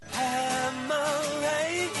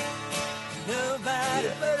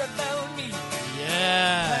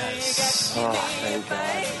Oh, thank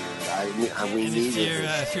God. We needed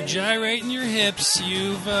this. If you're gyrating your hips,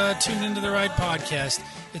 you've tuned into the right podcast.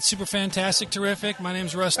 It's super fantastic, terrific. My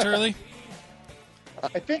name's Russ Turley. I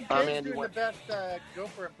think Dave's doing the best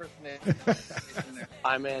Gopher impersonation.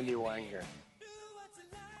 I'm Andy Wanger.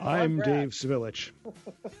 I'm Dave Savilich.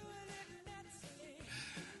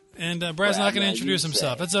 And Brad's not going to introduce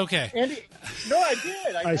himself. That's okay. Andy, no, I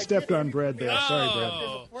did. I stepped on Brad there. Sorry,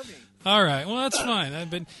 Brad. All right. Well, that's fine.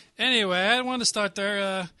 But anyway, I wanted to start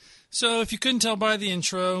there. So if you couldn't tell by the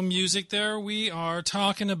intro music there, we are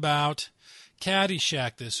talking about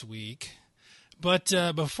Caddyshack this week. But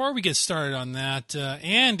before we get started on that,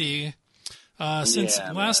 Andy, since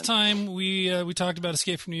last time we talked about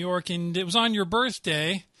Escape from New York, and it was on your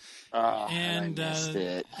birthday. And I missed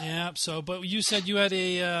it. Yeah. So, but you said you had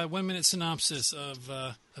a 1-minute synopsis of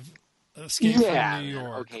Escape from New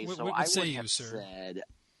York. Okay, what so say you, sir?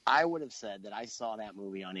 I would have said that I saw that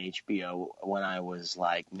movie on HBO when I was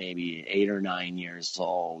like maybe 8 or 9 years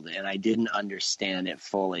old, and I didn't understand it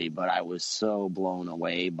fully, but I was so blown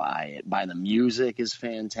away by it. By the music is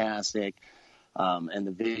fantastic, and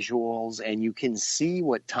the visuals, and you can see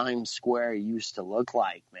what Times Square used to look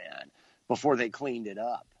like, man, before they cleaned it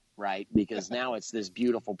up, right? Because now it's this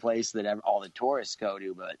beautiful place that all the tourists go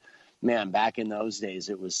to, but man, back in those days,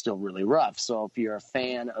 it was still really rough. So if you're a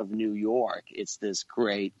fan of New York, it's this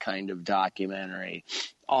great kind of documentary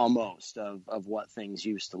almost of what things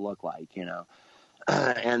used to look like, you know.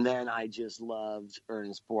 And then I just loved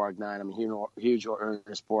Ernest Borgnine. I'm a huge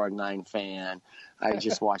Ernest Borgnine fan. I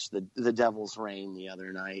just watched the Devil's Reign the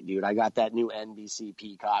other night, dude. I got that new NBC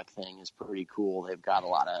Peacock thing. It's pretty cool. They've got a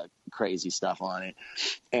lot of crazy stuff on it.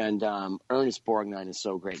 And Ernest Borgnine is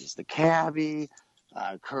so great. He's the cabbie.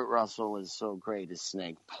 Kurt Russell is so great as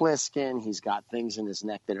Snake Plissken. He's got things in his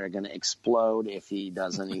neck that are going to explode if he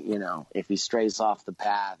doesn't, if he strays off the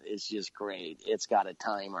path. It's just great. It's got a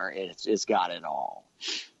timer. It's got it all.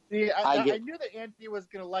 See, I knew that Andy was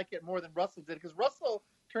going to like it more than Russell did, because Russell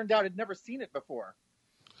turned out had never seen it before.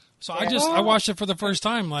 So I watched it for the first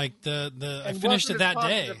time. Like I finished it that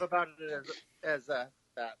day. About it as that.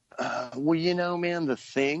 Well, man, The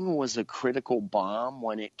Thing was a critical bomb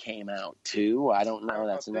when it came out too. I don't know.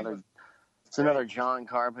 It's another John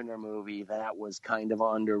Carpenter movie that was kind of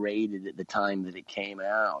underrated at the time that it came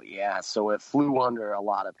out. Yeah, so it flew under a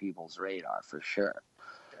lot of people's radar for sure.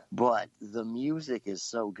 Yeah. But the music is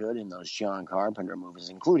so good in those John Carpenter movies,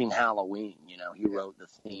 including Halloween. He wrote the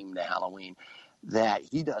theme to Halloween. That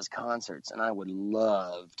he does concerts, and I would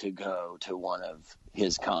love to go to one of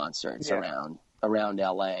his concerts around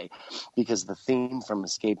LA, because the theme from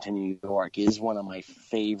Escape to New York is one of my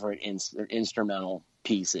favorite instrumental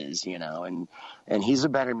pieces, and he's a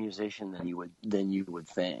better musician than you would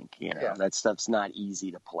think. That stuff's not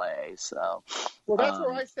easy to play. So, well, that's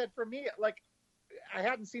where I said, for me, like, I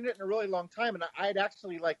hadn't seen it in a really long time, and I'd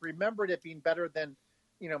actually remembered it being better than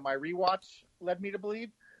my rewatch led me to believe.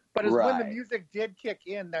 But it's when the music did kick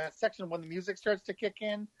in, that section when the music starts to kick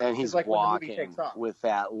in, and he's like walking when the movie takes off. With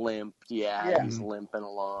that limp, he's limping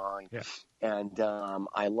along. Yeah. And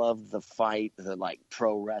I love the fight, the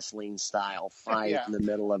pro wrestling style fight in the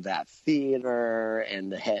middle of that theater,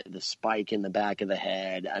 and the spike in the back of the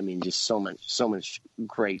head. I mean, just so much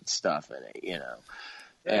great stuff in it,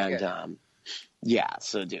 And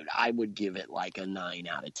so, dude, I would give it a 9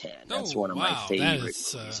 out of 10. That's one of my favorite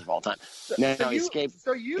movies of all time. So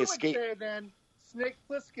you would say then Snake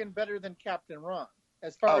Plissken better than Captain Ron,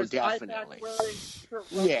 as far as definitely.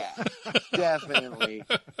 Yeah, definitely.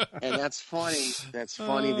 And that's funny. That's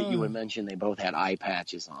funny that you would mention they both had eye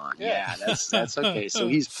patches on. Yeah, that's okay. So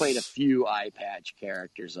he's played a few eye patch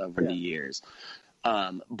characters over the years,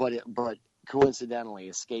 but. Coincidentally,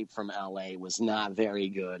 Escape from LA was not very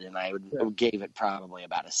good, and I would gave it probably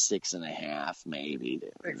about a 6.5, maybe.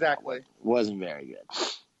 Exactly. It wasn't very good.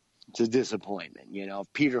 It's a disappointment.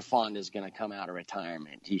 If Peter Fonda is going to come out of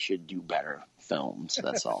retirement, he should do better films.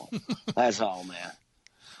 That's all. That's all, man.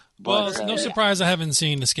 Well, it's no surprise I haven't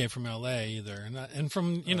seen Escape from L.A. either, and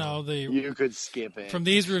from you could skip it. From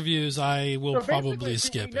these reviews, I will probably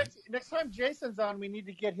skip it. Next time Jason's on, we need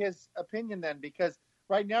to get his opinion then, because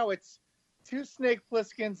right now it's 2 Snake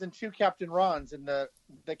Plisskens and 2 Captain Rons in the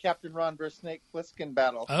Captain Ron versus Snake Plissken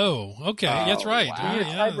battle. Oh, okay, that's right.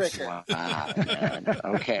 Wow. Tiebreaker. Wow, man.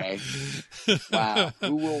 Okay. Wow.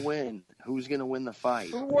 Who will win? Who's going to win the fight?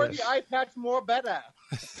 Who wore the eye patch more better?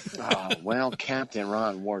 Well, Captain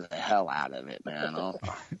Ron wore the hell out of it,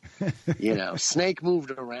 man. Snake moved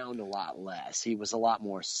around a lot less. He was a lot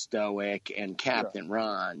more stoic, and Captain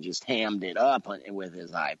Ron just hammed it up with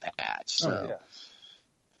his eye patch. So.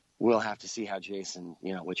 we'll have to see how Jason,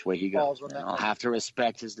 which way he goes. I'll have to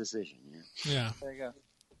respect his decision. Yeah. There you go.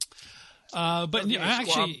 But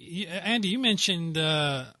actually, Andy, you mentioned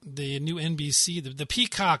the new NBC, the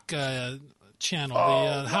Peacock channel.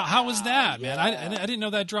 How was that, man? I didn't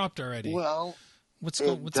know that dropped already. Well, what's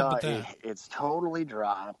up with that? It's totally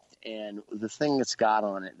dropped, and the thing that's got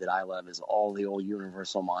on it that I love is all the old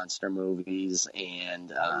Universal monster movies,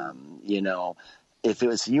 and if it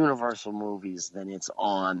was Universal movies, then it's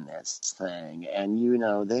on this thing.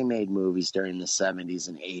 And, they made movies during the 70s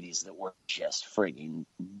and 80s that were just frigging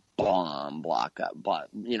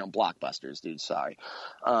blockbusters, dude, sorry.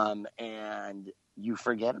 And you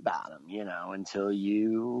forget about them, until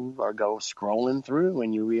you go scrolling through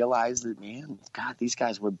and you realize that, man, God, these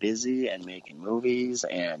guys were busy and making movies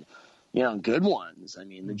and, good ones. I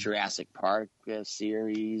mean, the Jurassic Park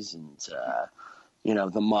series and,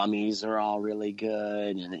 the Mummies are all really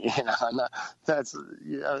good, and they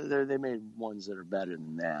made ones that are better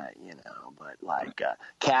than that, But like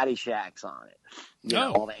Caddyshack's on it,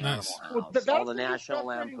 all the Animal House, all the National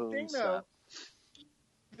Lampoon stuff.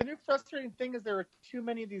 The new frustrating thing is there are too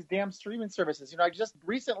many of these damn streaming services. I just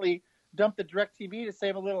recently dumped the DirecTV to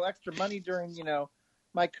save a little extra money during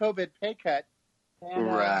my COVID pay cut. And,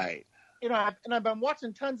 right. And I've been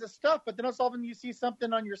watching tons of stuff, but then all of a sudden you see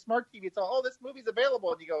something on your smart TV. It's all, this movie's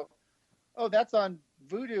available, and you go, oh, that's on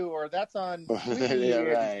Vudu or that's on. Yeah,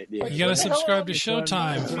 right. Yeah. You got to subscribe to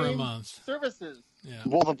Showtime for a month. Services. Yeah.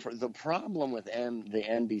 Well, the problem with the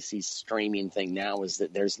NBC streaming thing now is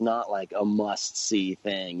that there's not like a must-see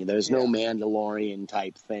thing. There's no Mandalorian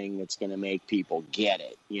type thing that's going to make people get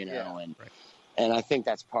it, And I think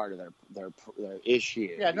that's part of their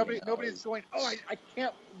issue. Yeah, nobody's going, oh, I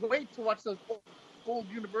can't wait to watch those old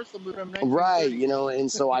Universal movies from 1930. Right,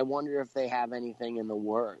 and so I wonder if they have anything in the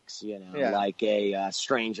works, like a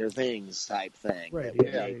Stranger Things type thing. Right, that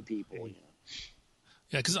would make people,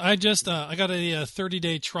 Yeah, because I just I got a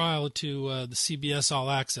 30-day trial to the CBS All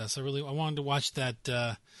Access. I wanted to watch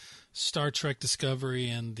that Star Trek Discovery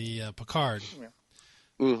and the Picard. Yeah.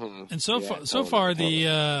 Mm-hmm. And so far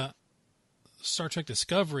the Star Trek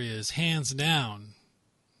Discovery is hands down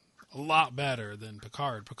a lot better than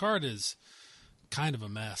Picard. Picard is kind of a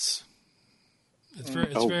mess. It's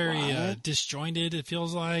very disjointed, it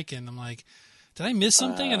feels like, and I'm like, did I miss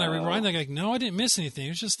something? And I rewind, like, no, I didn't miss anything. It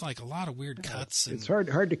was just like a lot of weird cuts. It's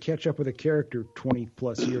hard to catch up with a character 20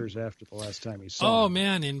 plus years after the last time you saw him. Oh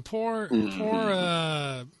man, and poor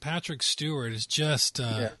Patrick Stewart is just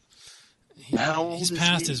he's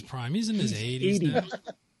past his prime. He's in his 80s now.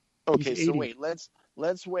 Okay, so wait, let's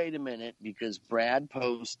wait a minute, because Brad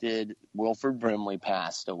posted Wilford Brimley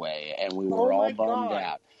passed away, and we were all bummed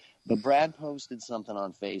out. But Brad posted something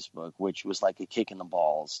on Facebook, which was like a kick in the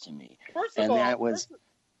balls to me.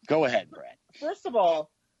 Go ahead, Brad. First of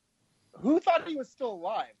all, who thought he was still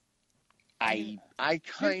alive? I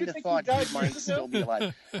kind of thought he might still be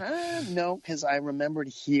alive. No, because I remembered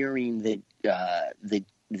hearing that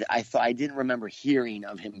I didn't remember hearing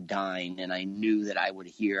of him dying, and I knew that I would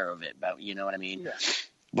hear of it. But you know what I mean? Yeah.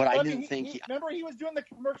 But I didn't think. Remember, he was doing the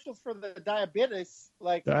commercials for the diabetes,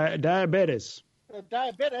 like diabetes. The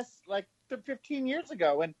diabetes, like 15 years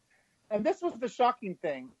ago, and this was the shocking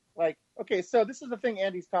thing. Like, okay, so this is the thing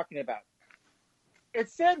Andy's talking about. It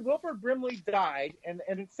said Wilford Brimley died, and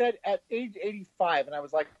it said at age 85, and I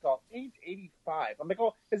was like, oh, age 85. I'm like,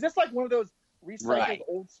 oh, is this like one of those recycled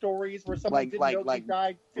old stories where someone didn't know he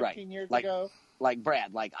died 15 years ago? Like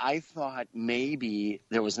Brad, I thought maybe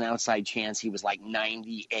there was an outside chance he was like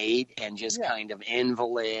 98 and just kind of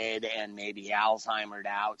invalid and maybe Alzheimer'd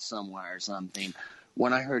out somewhere or something.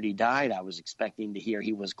 When I heard he died, I was expecting to hear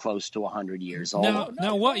he was close to 100 years old.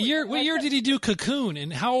 Now, what year did he do Cocoon,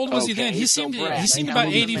 and how old was he then? He seemed about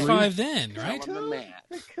 85 then, right?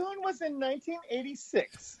 Cocoon was in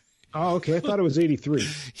 1986. Oh, okay. I thought it was 83.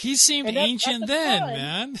 He seemed ancient then,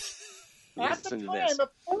 man. At the time,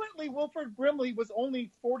 apparently Wilford Brimley was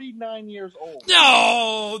only 49 years old.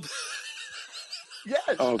 No!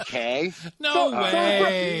 Yes. Okay. No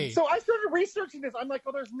way. So I started researching this. I'm like,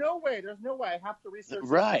 oh, there's no way. I have to research this.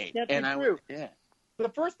 Right. It can't be true. The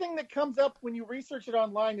first thing that comes up when you research it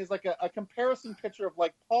online is like a comparison picture of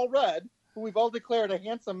like Paul Rudd, who we've all declared a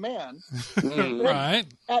handsome man. Right.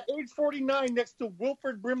 At age 49 next to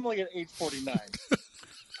Wilford Brimley at age 49.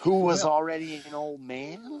 Who was already an old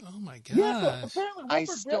man? Oh my God! Yeah, so apparently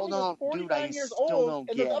Wilford Brimley was 49 years old,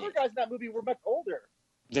 and the other guys in that movie were much older.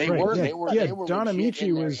 They were. Don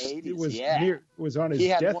Amici was on his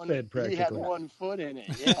deathbed practically. He had one foot in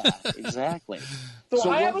it. Yeah, exactly. So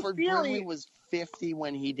I have Wilford a theory. Brimley was 50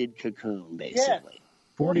 when he did Cocoon, basically. Yes.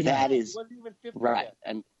 49. That is wasn't even 50 right. yet.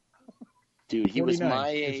 And Dude, he was my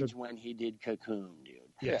age when he did Cocoon, dude.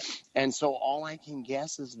 Yeah. And so all I can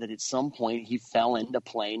guess is that at some point he fell into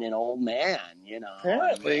playing an old man,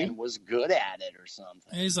 Apparently. and was good at it or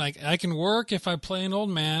something. And he's like, I can work if I play an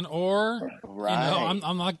old man, or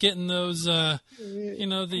I'm not getting those, the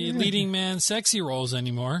leading man sexy roles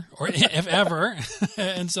anymore, or if ever.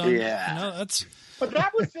 And so, that's. But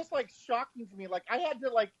that was just like shocking to me. Like I had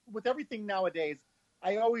to with everything nowadays,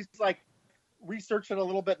 I always research it a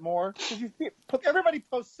little bit more because everybody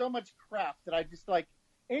posts so much crap that I just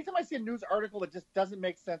anytime I see a news article that just doesn't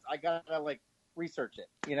make sense, I gotta research it.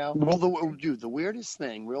 Well, the weirdest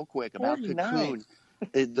thing, real quick, about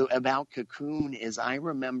Cocoon, is I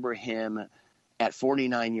remember him at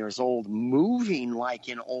 49 years old moving like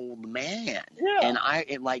an old man, and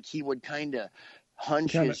he would kind of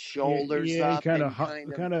hunch his shoulders up, kind of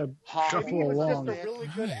shuffle along. He was just a really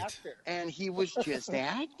good actor, and he was just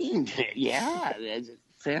acting. Yeah, it's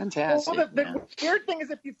fantastic. Well, the weird thing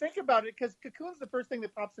is, if you think about it, because Cocoon's the first thing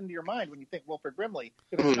that pops into your mind when you think Wilford Brimley,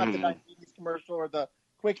 if it's not the 1980s commercial or the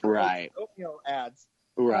Quaker oatmeal ads,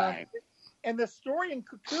 right? And the story in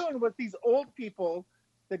Cocoon was these old people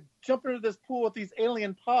that jump into this pool with these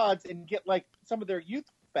alien pods and get some of their youth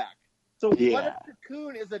back. So what if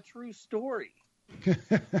Cocoon is a true story?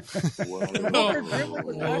 Whoa.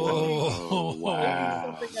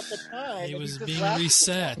 Wow. Something at the time, he was being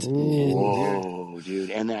reset. Whoa,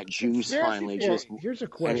 dude. And that juice finally here's a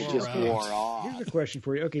question. And it just wore off. Here's a question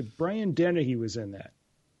for you. Okay, Brian Dennehy was in that.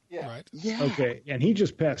 Yeah. Right. Yeah. Okay, and he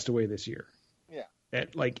just passed away this year. Yeah. At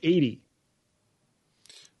 80.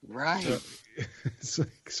 Right. So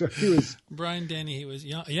he was. Brian Denny, he was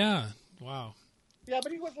young. Yeah. Wow. Yeah,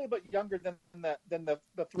 but he was a little bit younger than the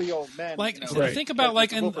three old men. Think about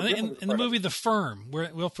in the movie The Firm,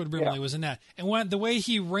 where Wilford Brimley was in that, and the way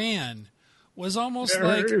he ran was almost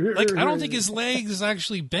like I don't think his legs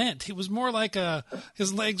actually bent. It was more like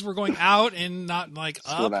his legs were going out and not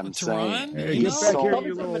up to run. Hey, get back here,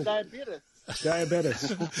 you little diabetes.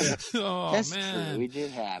 Oh, that's man, true. We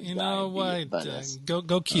did have. You know what? Go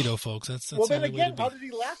keto, folks. That's well. Then again, how did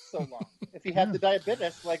he last so long? If he had the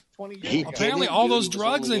diabetes 20 years ago, apparently all those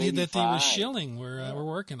drugs that he was shilling were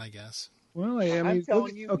working. I guess. Well, I'm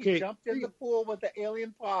telling you, he jumped in the pool with the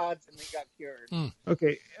alien pods and he got cured.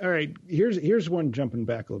 Okay, all right. Here's one jumping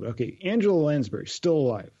back a little bit. Okay, Angela Lansbury, still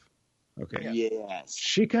alive. Okay. Yes.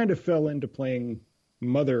 She kind of fell into playing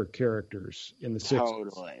mother characters in the 60s.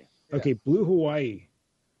 Totally. Okay, Blue Hawaii.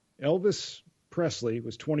 Elvis Presley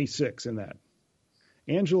was 26 in that.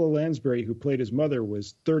 Angela Lansbury, who played his mother,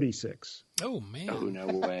 was 36. Oh, man. Oh, no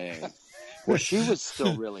way. Well, she was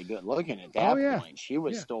still really good looking at that point. She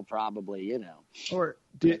was still probably, Or,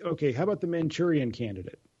 how about the Manchurian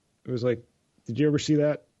Candidate? It was did you ever see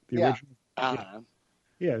that? The original? Uh-huh.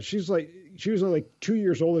 Yeah, she was 2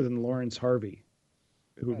 years older than Lawrence Harvey,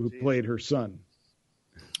 who played her son.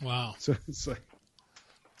 Wow. So it's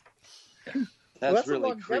that's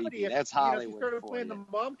really creepy. That's Hollywood. She started playing the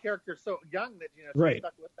mom character so young that she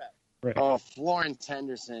stuck with that. Right. Oh, Florence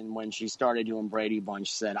Henderson, when she started doing Brady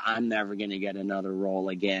Bunch, said, "I'm never going to get another role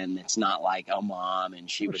again. It's not like a mom," and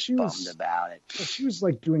she was bummed about it. Well, she was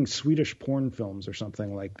doing Swedish porn films or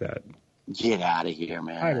something like that. Get out of here,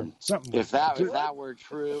 man! If that were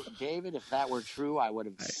true, David, if that were true, I would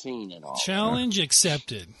have seen it all. Challenge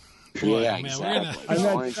accepted. Yeah, exactly.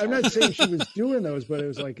 I'm not saying she was doing those, but it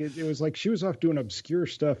was like she was off doing obscure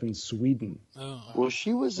stuff in Sweden. Oh. Well,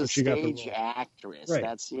 she was a stage actress. Right.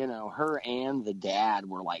 That's her and the dad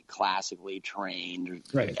were classically trained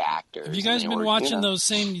actors. Have you guys been watching those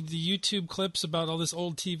the YouTube clips about all this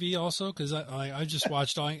old TV also? Because I just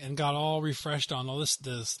watched all and got all refreshed on all this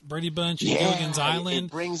Brady Bunch and Gilligan's Island.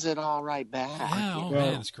 It brings it all right back. Yeah,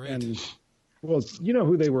 man, it's great. Well, you know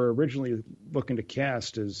who they were originally looking to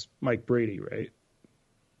cast as Mike Brady, right?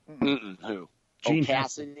 Who? Gene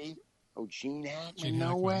Cassidy? Oh, Gene Hackman?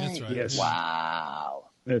 No way. That's right. Yes. Wow.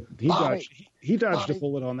 He dodged a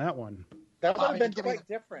bullet on that one. That would have been quite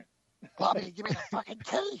different. Bobby, give me the fucking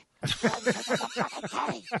key.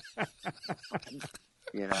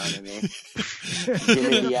 You know what I mean?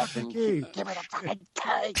 Give me the effing key. Give me the fucking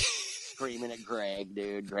key. Screaming at Greg,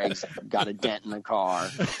 dude. Greg's got a dent in the car.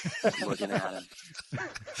 Looking at him.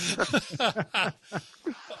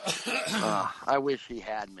 I wish he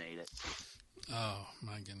had made it. Oh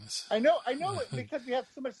my goodness! I know. Because we have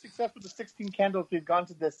so much success with the 16 Candles, we've gone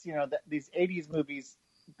to this, these 80s movies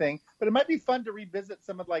thing. But it might be fun to revisit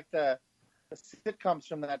some of the sitcoms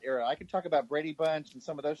from that era. I could talk about Brady Bunch and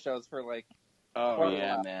some of those shows for Oh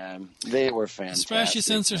yeah, man, they were fantastic. Especially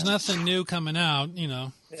since there's nothing new coming out,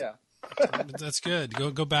 Yeah. That's good.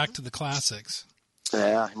 Go back to the classics.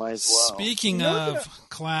 Yeah, might as well. Speaking of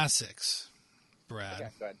classics, Brad. Okay,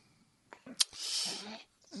 good.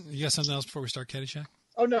 You got something else before we start Caddyshack?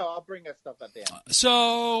 Oh no, I'll bring that stuff at the end.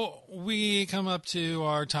 So we come up to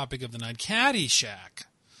our topic of the night, Caddyshack.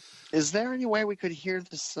 Is there any way we could hear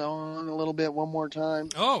the song a little bit one more time?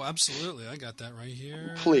 Oh, absolutely. I got that right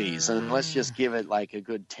here. Please, and let's just give it like a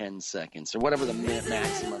good 10 seconds or whatever the minute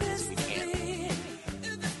maximum is we can.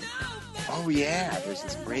 Oh, yeah, there's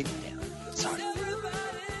this breakdown. Sorry.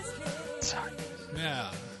 Yeah.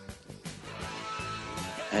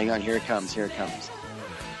 Hang on, here it comes.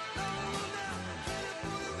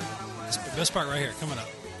 Best part right here, coming up.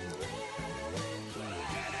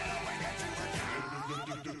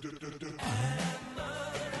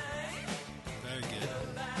 Very good.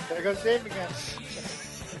 There goes Dave again.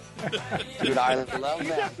 Dude, I love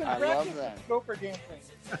that. I love that. Gopher dancing.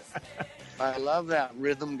 I love that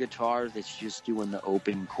rhythm guitar that's just doing the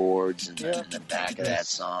open chords in the back of that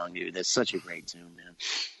song, dude. That's such a great tune, man.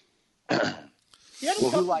 He had a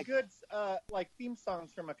couple good theme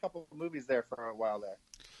songs from a couple of movies there for a while there.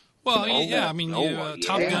 Well, yeah, I mean,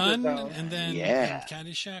 Top Gun, and then Yeah.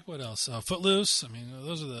 Caddyshack. What else? Footloose. I mean,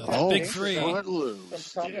 those are the Oh, big three.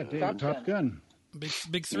 Footloose. Yeah, Dave, Top Gun.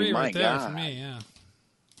 Big three right there for me. Yeah.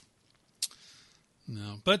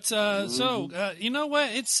 No, but so you know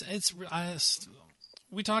what?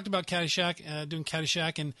 We talked about Caddyshack, doing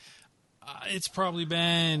Caddyshack, and it's probably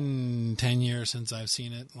been 10 years since I've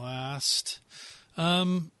seen it last.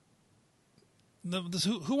 Who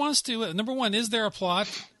wants to? Number one, is there a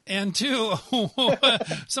plot? And two,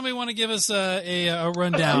 somebody want to give us a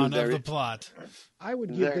rundown of the plot? I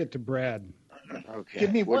would give it to Brad. Okay.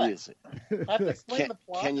 Give me what? Is it? I have to explain the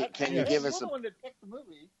plot. Can you give us one to pick the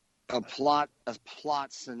movie? a plot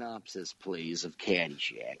synopsis, please, of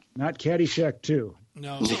Caddyshack? Not Caddyshack 2.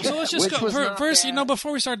 No. So let's just Which go was not first. bad.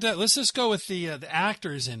 Before we start that, let's just go with the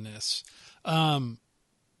actors in this.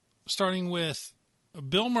 Starting with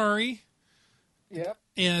Bill Murray. Yep.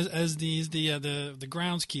 As the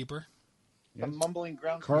groundskeeper. The mumbling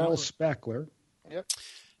ground. Carl Spackler. Yep.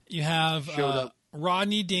 You have Showed up.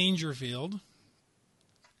 Rodney Dangerfield.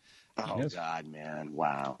 Oh, Yes. God, man.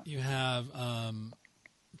 Wow. You have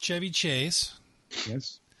Chevy Chase.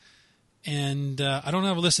 Yes. And I don't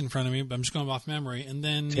have a list in front of me, but I'm just going off memory. And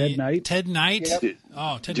then Ted Knight. Ted Knight. Yep.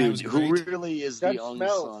 Oh, Ted Knight was Dude, great. who really is the Judge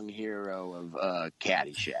unsung hero of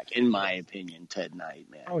Caddyshack, in my opinion, Ted Knight,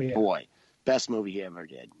 man. Oh, yeah. Boy, best movie he ever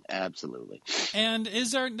did. Absolutely. And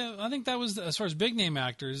is there? No, I think that was as far as big name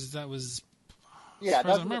actors. That was Yeah, as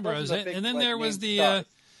far as I remember. those Was are the it? big, And then like, there was name the,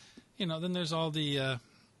 stars. then there's all the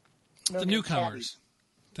No name newcomers,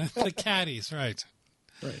 the caddies, right?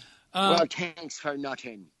 Right. Well, thanks for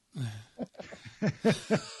nothing.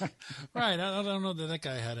 Right. I don't know that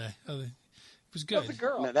guy had it was good. That's a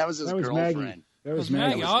girl. No, that was his That was girlfriend. Maggie. That It was was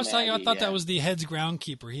Maggie. Maggie. I was thinking, I Maggie, thought yeah. that was the head's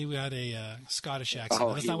groundkeeper. He had a Scottish accent. Oh,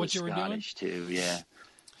 That's he not what was you were doing. Scottish too, yeah.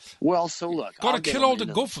 Well, so look, Gotta I'll get kill all into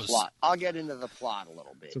the gophers. plot. I'll get into the plot a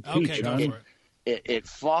little bit. So Peach, Okay, go huh? for it. It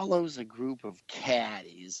follows a group of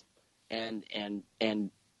caddies, and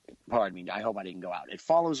pardon me, I hope I didn't go out. It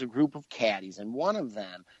follows a group of caddies, and one of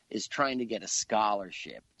them is trying to get a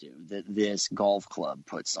scholarship, dude, that this golf club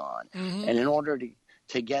puts on. Mhm. And in order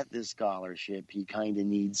to get this scholarship, he kind of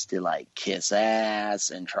needs to like kiss ass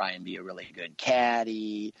and try and be a really good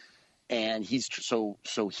caddy. And he's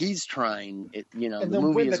he's trying. And the then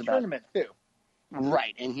movie win the is about tournament too.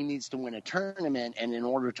 right, and he needs to win a tournament. And in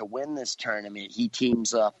order to win this tournament, he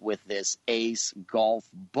teams up with this ace golf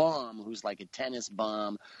bum who's like a tennis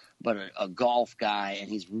bum, but a golf guy, and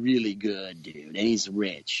he's really good, dude. And he's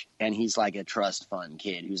rich, and he's like a trust fund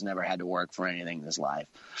kid who's never had to work for anything in his life.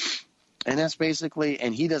 And that's basically,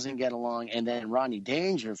 and he doesn't get along. And then Rodney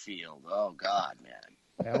Dangerfield, oh God,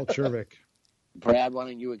 man. Al Chervik. Brad, why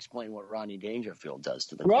don't you explain what Rodney Dangerfield does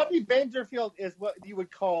to the Rodney Dangerfield is what you would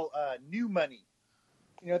call new money.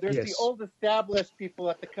 There's Yes. the old established people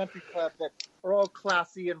at the country club that are all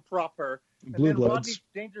classy and proper. And Blue then Rodney Bloods.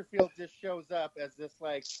 Dangerfield just shows up as this,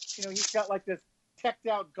 like, he's got like this teched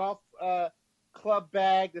out golf club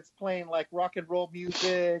bag that's playing like rock and roll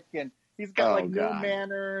music, and he's got Oh, like no God.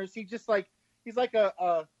 manners. He's like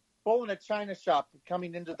a bull in a china shop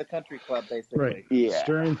coming into the country club, basically. Right. Yeah.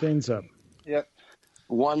 Stirring things up. Yep.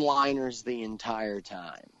 One-liners the entire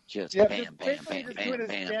time. Just Yeah, bam, just bam, basically bam, just doing bam, his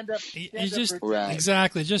bam. stand-up. He's just Right.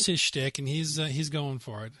 exactly just his shtick, and he's going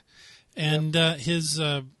for it. And his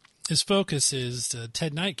focus is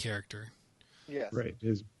Ted Knight character, Yes. Right.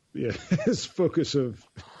 His focus of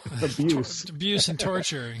abuse. abuse and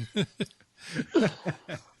torturing.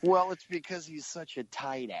 Well, it's because he's such a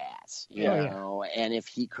tight ass, you know. And if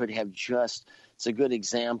he could have it's a good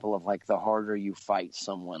example of like the harder you fight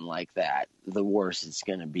someone like that, the worse it's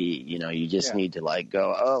going to be. You know, you just need to like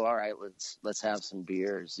go, oh, all right, let's have some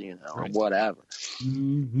beers, you know, or whatever.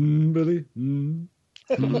 Mm-hmm, Billy.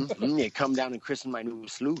 Mm-hmm. Yeah, come down and christen my new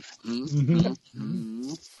sleuth.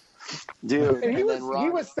 Mm-hmm. Dude, and he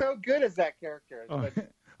was so good as that character. Oh,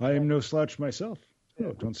 I am no slouch myself.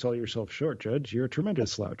 Oh, don't sell yourself short, Judge. You're a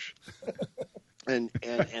tremendous slouch. And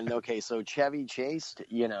okay, so Chevy Chase,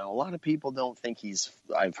 you know, a lot of people don't think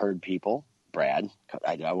I've heard people, Brad,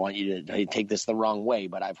 I want you to take this the wrong way,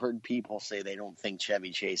 but I've heard people say they don't think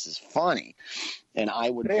Chevy Chase is funny. And I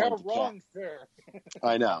would They are wrong, sir.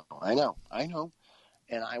 I know.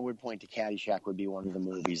 And I would point to Caddyshack would be one of the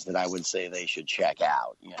movies that I would say they should check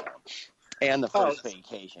out, you know. And The First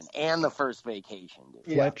Vacation.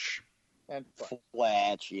 Dude. Fletch. And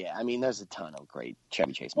Fletch, yeah. I mean, there's a ton of great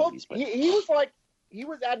Chevy Chase movies. But he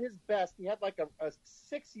was at his best. He had like a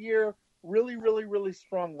 6-year really, really, really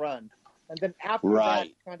strong run. And then after that,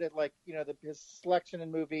 kind of like, you know, his selection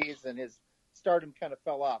in movies and his stardom kind of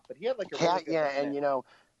fell off. But he had like a really good run. And, you know,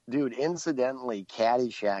 dude, incidentally,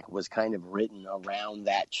 Caddyshack was kind of written around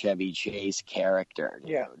that Chevy Chase character,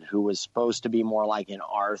 dude, who was supposed to be more like an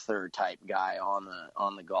Arthur type guy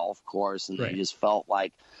on the golf course, and they just felt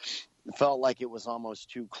like it was almost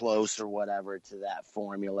too close or whatever to that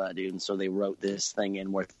formula, dude. And so they wrote this thing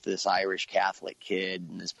in with this Irish Catholic kid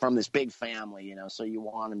and from this big family, you know. So you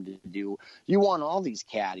want all these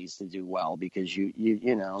caddies to do well because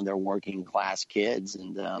you know they're working class kids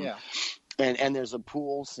and And there's a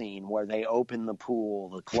pool scene where they open the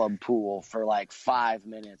club pool, for like 5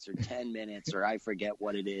 minutes or 10 minutes, or I forget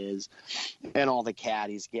what it is. And all the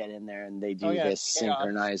caddies get in there and they do this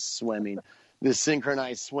synchronized swimming. The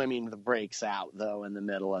synchronized swimming breaks out, though, in the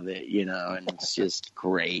middle of it, you know, and it's just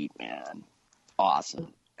great, man.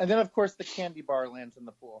 Awesome. And then, of course, the candy bar lands in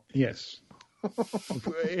the pool. Yes.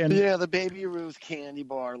 The Baby Ruth candy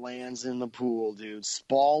bar lands in the pool, dude.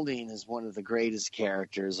 Spalding is one of the greatest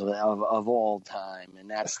characters of all time, and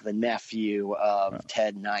that's the nephew of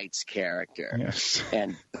Ted Knight's character. Yes.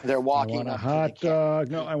 And they're walking up to the hot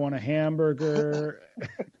dog. No, I want a hamburger.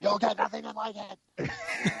 You got nothing like it.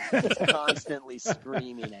 It's constantly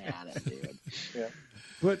screaming at him, dude. Yeah.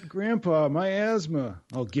 But Grandpa, my asthma.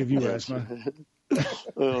 I'll give you asthma.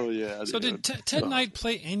 Oh yeah. So did Ted Knight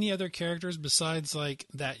play any other characters besides like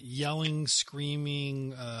that yelling,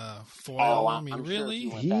 screaming foil? I mean, really?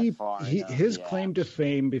 His claim to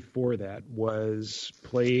fame before that was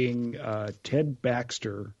playing Ted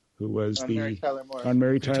Baxter, who was on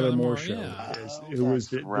Mary Tyler Moore show, who was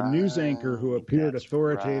the news anchor who appeared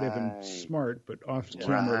authoritative and smart, but off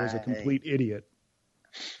camera was a complete idiot.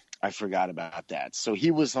 I forgot about that. So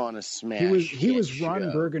he was on a smash. He was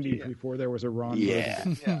Ron Burgundy before there was a Ron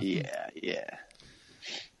Burgundy. Yeah.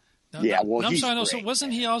 Well, I'm sorry. No, so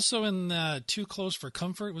wasn't he also in Too Close for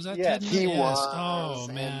Comfort? Was that Ted? He was. Oh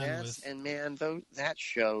man. That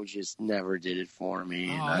show just never did it for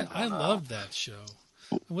me. Oh, I loved that show.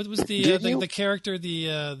 What was the character,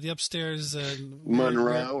 the upstairs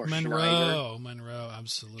Monroe? Monroe,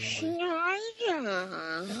 absolutely.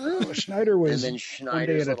 Schneider was and then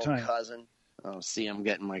Schneider's little cousin. Oh, see, I'm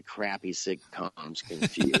getting my crappy sitcoms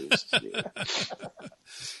confused.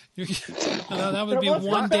 That would be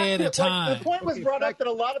one day at a time. The point was brought up that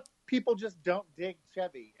a lot of people just don't dig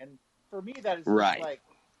Chevy, and for me, that is like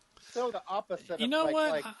so the opposite. You know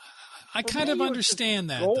what? I kind of understand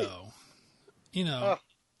that, though. You know,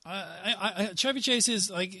 Chevy Chase is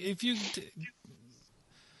like, if you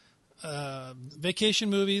vacation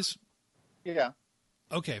movies. Yeah.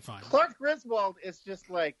 Okay, fine. Clark Griswold is just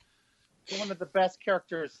like one of the best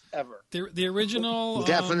characters ever. The original,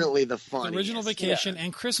 definitely the funniest. The original Vacation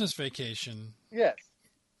and Christmas Vacation. Yes.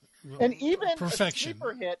 And even perfection. A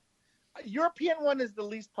sleeper hit. European one is the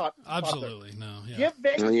least popular. Absolutely, no. Yeah. Give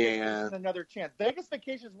Vegas Vacation another chance. Vegas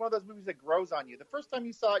Vacation is one of those movies that grows on you. The first time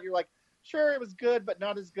you saw it, you're like, sure, it was good, but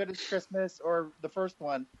not as good as Christmas or the first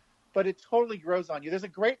one. But it totally grows on you. There's a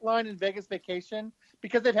great line in Vegas Vacation,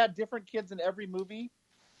 because they've had different kids in every movie,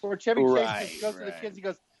 where Chevy Chase goes to the kids. He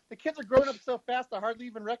goes, the kids are growing up so fast, I hardly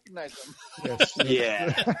even recognize them.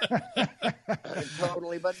 Yes.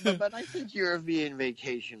 Totally. But I think European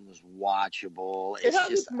Vacation was watchable. It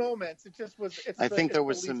had its moments. It just was. I think there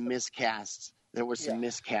was some miscasts. There were some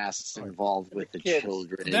miscasts involved with the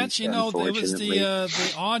children. That's, it was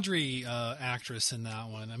the Audrey actress in that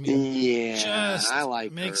one. I mean, I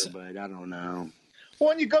like her, but I don't know. Well,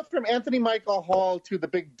 when you go from Anthony Michael Hall to the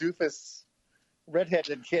big doofus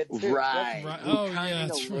redheaded kid too. Right. Oh, yeah,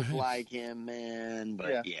 that's looked right. like him, man.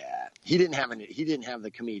 But yeah, he didn't have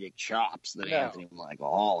the comedic chops that Anthony Michael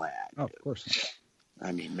Hall had. Oh, of course.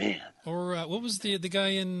 I mean, man. Or what was the guy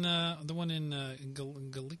in the one in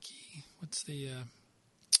Galecki? What's the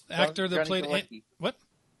actor that played what?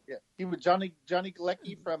 Yeah, he was Johnny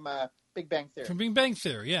Galecki from Big Bang Theory. From Big Bang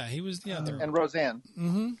Theory, yeah, he was the other. And Roseanne.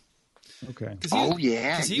 Mm-hmm. Okay.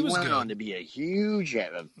 Because he was went good. on to be a huge.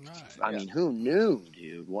 I mean, who knew,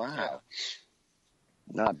 dude? Wow. Yeah.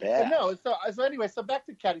 Not bad. So anyway, so back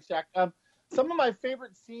to Caddyshack. Some of my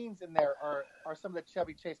favorite scenes in there are some of the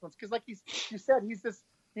Chevy Chase ones because, like you said, he's this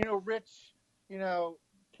rich,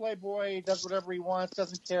 playboy, does whatever he wants,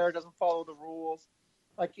 doesn't care, doesn't follow the rules.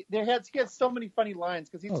 Like he has so many funny lines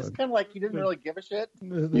because he's just kind of like he didn't really give a shit.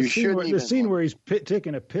 The scene where he's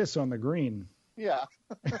taking a piss on the green. Yeah.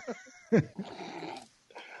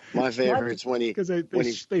 My favorite's when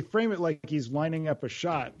they frame it like he's lining up a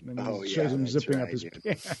shot and it shows him zipping up his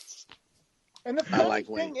pants. And the funny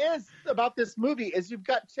thing is about this movie is you've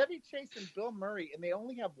got Chevy Chase and Bill Murray, and they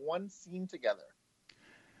only have one scene together.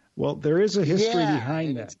 Well, there is a history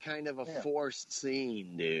behind that. It's kind of a forced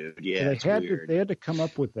scene, dude. Yeah, they had to come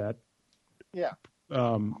up with that. Yeah.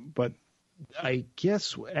 But I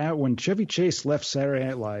guess when Chevy Chase left Saturday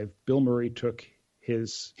Night Live, Bill Murray took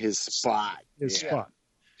his spot.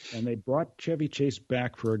 And they brought Chevy Chase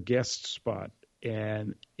back for a guest spot.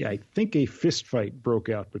 And I think a fist fight broke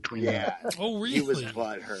out between them. Oh, really? He was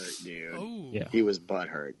butthurt, dude. Oh. Yeah. He was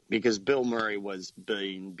butthurt because Bill Murray was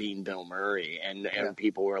being Bill Murray, and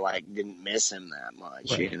people were like, didn't miss him that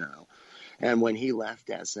much, And when he left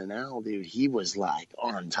SNL, dude, he was like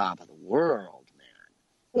on top of the world, man.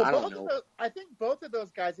 Well, I think both of those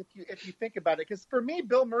guys, if you think about it, because for me,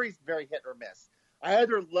 Bill Murray's very hit or miss. I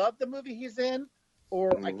either love the movie he's in,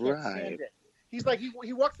 or I can't stand it. He's like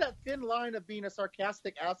he walks that thin line of being a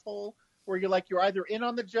sarcastic asshole where you're either in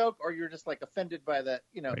on the joke or you're just like offended by the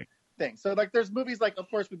thing. So like there's movies like, of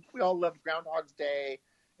course, we all loved Groundhog's Day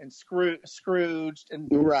and Scrooged and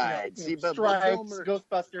Stripes,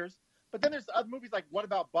 Ghostbusters. But then there's other movies like What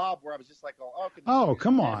About Bob where I was just like,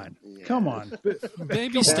 come on.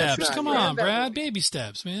 Baby steps. Come on, Brad. Baby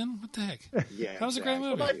steps, man. What the heck? Yeah, that was a great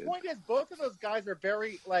movie. But my point is both of those guys are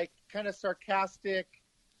very like kind of sarcastic.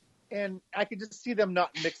 And I could just see them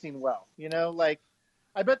not mixing well, like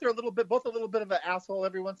I bet they're both a little bit of an asshole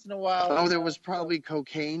every once in a while. Oh, there was probably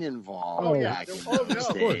cocaine involved back in those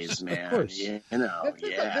days, man.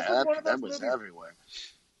 That was everywhere.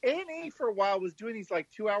 A&E for a while was doing these like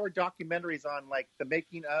 2-hour documentaries on like the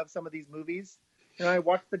making of some of these movies. I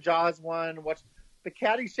watched the Jaws one, the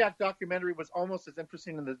Caddyshack documentary was almost as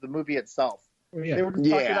interesting as the movie itself. They were just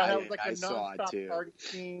talking about how it was like a non-stop party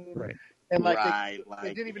scene. Right. And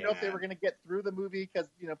they didn't even know if they were going to get through the movie because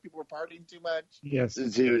people were partying too much. Yes,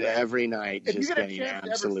 dude, every night if just you get a getting chance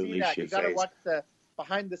absolutely to ever see that, you got to shit-faced. watch the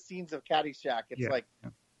behind the scenes of Caddyshack. It's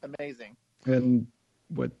amazing. And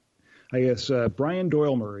Brian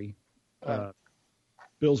Doyle Murray,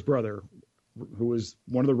 Bill's brother, who was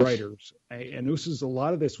one of the writers, and a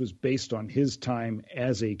lot of this was based on his time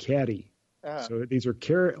as a caddy. So these are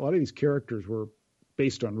a lot of these characters were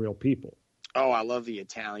based on real people. Oh, I love the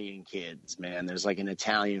Italian kids, man. There's like an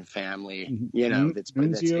Italian family, that's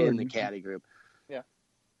in the caddy group. Yeah.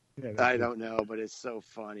 I don't know, but it's so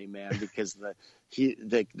funny, man, because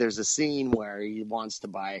there's a scene where he wants to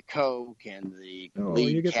buy a Coke and the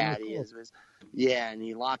lead caddy and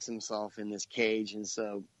he locks himself in this cage, and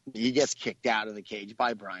so he gets kicked out of the cage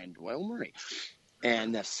by Brian Doyle Murray.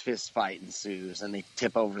 And this fist fight ensues, and they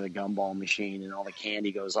tip over the gumball machine, and all the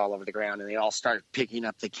candy goes all over the ground, and they all start picking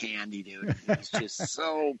up the candy, dude. He's just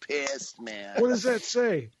so pissed, man. What does that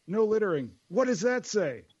say? No littering. What does that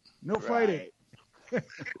say? No fighting.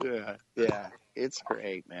 Yeah. It's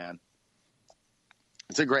great, man.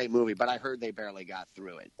 It's a great movie, but I heard they barely got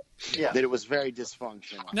through it. Yeah. That it was very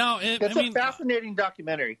dysfunctional. No, it's a fascinating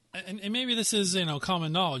documentary. And maybe this is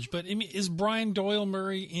common knowledge, but is Brian Doyle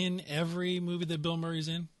Murray in every movie that Bill Murray's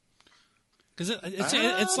in? Because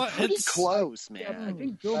it's close, man. I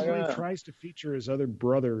think Bill Murray tries to feature his other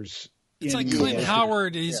brothers. It's like Clint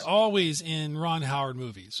Howard is always in Ron Howard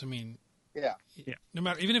movies. I mean, no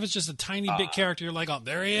matter, even if it's just a tiny bit character, you're like, oh,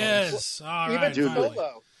 there he is. All even right,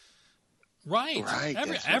 Solo. Right.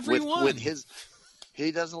 Everyone. With his,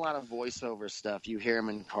 he does a lot of voiceover stuff. You hear him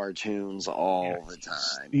in cartoons all the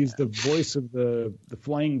time. He's the voice of the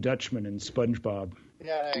Flying Dutchman in SpongeBob.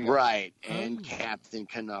 Yeah, right. And Captain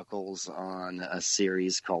Knuckles on a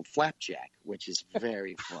series called Flapjack, which is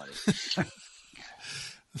very funny.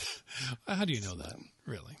 How do you know that?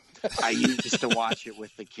 Really? I used to watch it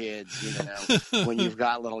with the kids. You know, when you've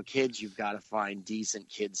got little kids, you've got to find decent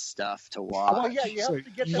kids stuff to watch. Well, yeah, you have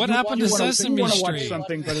to get them. What happened to Sesame You want to Street? watch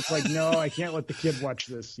something, but it's like, no, I can't let the kid watch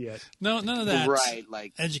this yet. No, none of that. Right,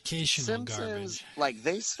 like educational Simpsons, garbage. like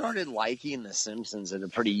they started liking The Simpsons at a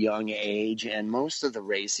pretty young age, and most of the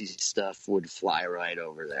racy stuff would fly right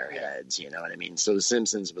over their heads. You know what I mean? So The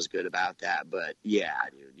Simpsons was good about that, but yeah,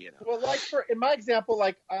 dude, you know. Well, like in my example,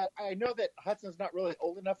 like I know that Hudson's not really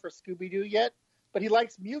old enough for Scooby-Doo yet, but he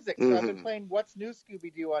likes music, so I've been playing What's New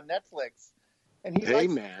Scooby-Doo on Netflix, and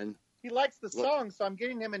he likes the song, so I'm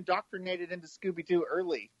getting him indoctrinated into Scooby-Doo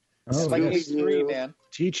early. Oh, like age 3, man.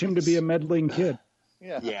 Teach him to be a meddling kid.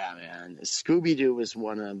 Yeah, man. Scooby-Doo is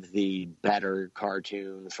one of the better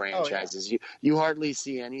cartoon franchises. Oh, yeah. You hardly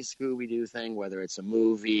see any Scooby-Doo thing, whether it's a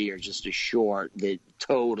movie or just a short, that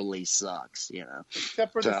totally sucks, you know.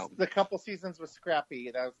 Except for the couple seasons with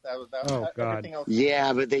Scrappy. That was God. Everything else.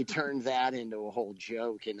 Yeah, but they turned that into a whole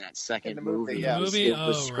joke in that second movie. Yeah. It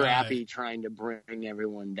was Scrappy trying to bring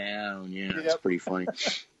everyone down. Yeah, it's pretty funny.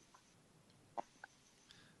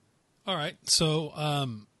 All right, so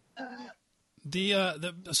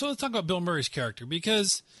so let's talk about Bill Murray's character,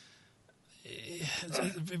 because it's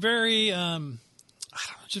very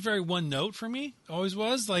just very one note for me. Always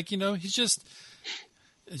was, like, you know, he's just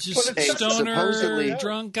stoner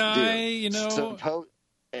drunk guy, dude, you know.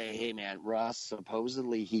 Hey man, Russ,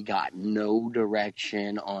 supposedly he got no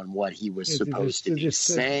direction on what he was supposed to be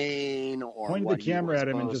saying or point what the camera he was at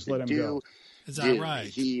him and just let him go. Is that right?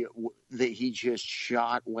 He just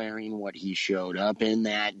shot wearing what he showed up in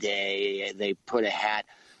that day. They put a hat.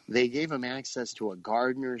 They gave him access to a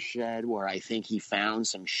gardener's shed where I think he found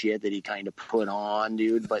some shit that he kind of put on,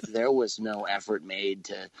 dude. But there was no effort made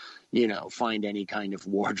to, you know, find any kind of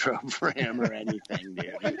wardrobe for him or anything,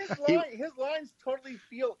 dude. And his lines totally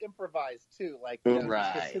feel improvised too. Like, you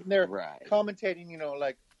know, he's sitting there commentating, you know,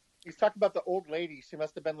 like. He's talking about the old lady. She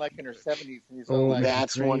must have been like in her 70s. And he's like,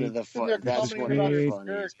 that's one of the fun. That's one of the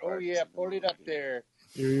funniest. Oh yeah, pull it up there.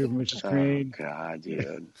 Mrs. Crane. Oh God,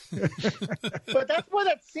 dude. But that's why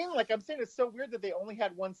that scene, like I'm saying, it's so weird that they only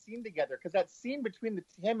had one scene together, because that scene between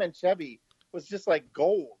him and Chevy was just like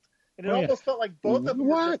gold. And it almost felt like both of them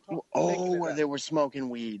were where they were smoking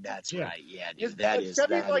weed. That's right. Yeah, dude. Chevy's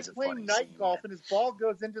like playing night golf, and his ball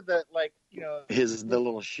goes into the, like, you know, the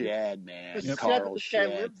little shed, man. The shed that this guy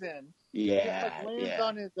lives in. Yeah, it, like, lands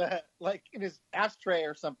on his like in his ashtray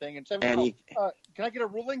or something, and Chevy, can I get a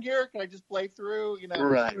ruling here? Can I just play through? You know,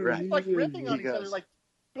 right. It's like riffing on each other, like.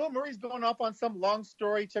 Bill Murray's going off on some long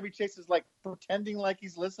story. Chevy Chase is like pretending like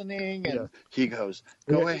he's listening, and he goes,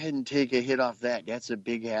 "Go ahead and take a hit off that. That's a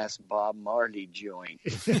big ass Bob Marley joint."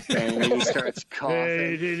 And he starts coughing.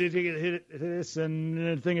 Hey, hit this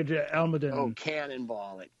and thing of Almaden. Oh,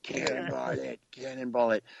 cannonball it!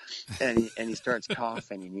 And he starts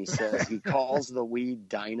coughing, and he says he calls the weed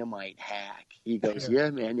dynamite hack. He goes,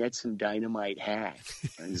 "Yeah, man, that's some dynamite hack."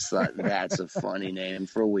 And just thought that's a funny name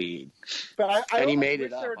for weed. But he made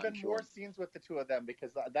it up. There had been more scenes with the two of them,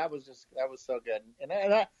 because that was so good.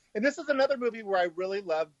 And this is another movie where I really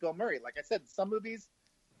love Bill Murray. Like I said, some movies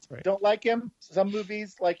don't like him. Some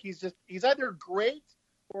movies, like, he's either great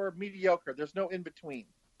or mediocre. There's no in between.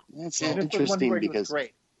 That's interesting, because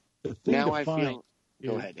great. Now I feel.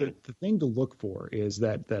 Go ahead. The thing to look for is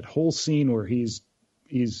that whole scene where he's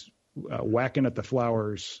whacking at the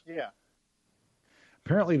flowers. Yeah.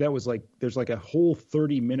 Apparently that was like, there's like a whole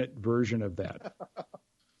 30-minute version of that.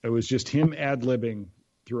 It was just him ad-libbing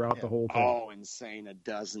throughout the whole thing. Oh, and saying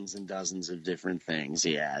dozens and dozens of different things.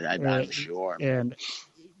 Yeah, I'm sure. And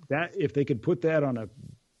that, if they could put that on a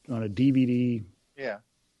DVD,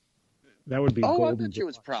 that would be golden. I bet you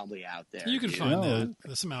it's probably out there. You can find that.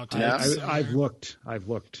 There's some outtakes. I've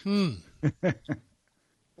looked.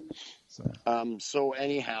 So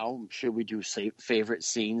anyhow, should we do favorite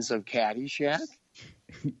scenes of Caddyshack?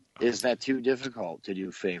 Is that too difficult to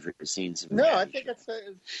do favorite scenes of Caddyshack? No, I think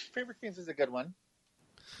favorite scenes is a good one.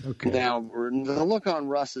 Okay. Now, the look on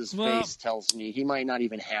Russ's face tells me he might not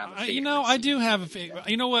even have a favorite. You know, I do have a favorite.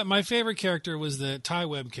 You know what? My favorite character was the Ty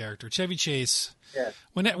Webb character, Chevy Chase. Yeah.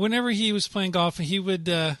 Whenever he was playing golf, he would,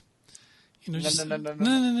 no. You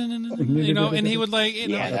know, and he would, like, you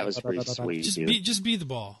know, that was pretty sweet. Just be the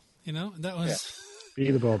ball. You know, that was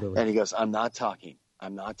be the ball, Billy. And he goes, "I'm not talking.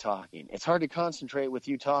 It's hard to concentrate with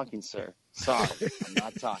you talking, sir. Sorry, I'm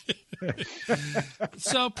not talking."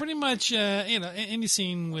 So pretty much, you know, any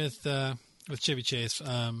scene with Chevy Chase.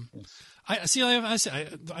 I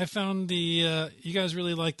found you guys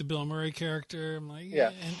really like the Bill Murray character. I'm like,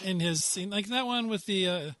 and his scene, like that one with he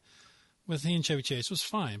and Chevy Chase was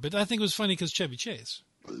fine, but I think it was funny because Chevy Chase.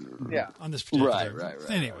 on this particular. Right.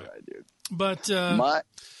 Anyway, dude. But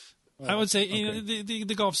I would say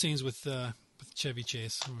the golf scenes with Chevy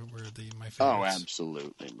Chase were my favorites. Oh,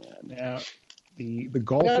 absolutely, man. Now, the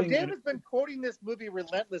golfing. Now, Dave has been quoting this movie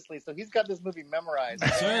relentlessly, so he's got this movie memorized.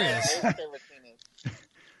 Serious.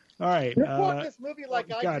 All right. You quote this movie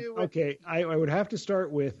like I do. Okay, I would have to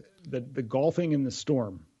start with the golfing in the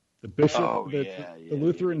storm. The bishop, the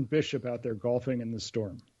Lutheran bishop out there golfing in the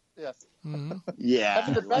storm. Yes. Mm-hmm. Yeah.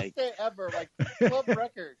 That's the best day ever. Like club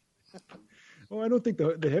record. Well, I don't think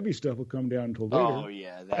the heavy stuff will come down until later. Oh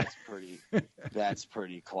yeah, that's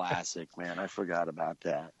pretty classic, man. I forgot about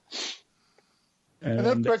that. And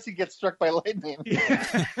then of course he gets struck by lightning.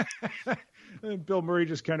 Yeah. And Bill Murray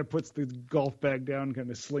just kind of puts the golf bag down,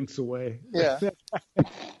 kind of slinks away. Yeah.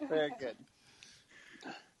 Very good.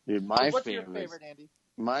 Dude, what's your favorite, Andy?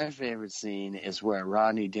 My favorite scene is where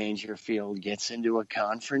Rodney Dangerfield gets into a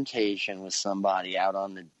confrontation with somebody out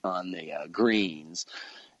on the greens,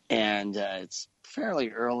 and it's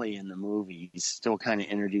fairly early in the movie. He's still kind of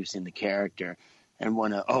introducing the character, and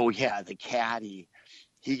the caddy,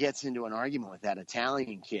 he gets into an argument with that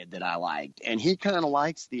Italian kid that I liked, and he kind of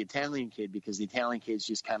likes the Italian kid because the Italian kid's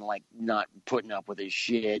just kind of like not putting up with his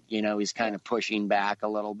shit, he's kind of pushing back a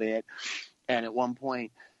little bit, and at one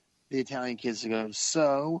point, the Italian kid goes,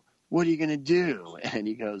 "So, what are you going to do?" And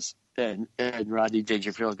he goes, and Rodney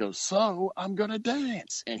Dangerfield goes, "So, I'm going to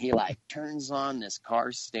dance." And he turns on this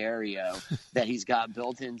car stereo that he's got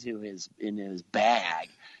built into his bag,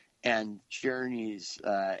 and Journey's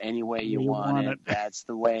Any Way You Want It. That's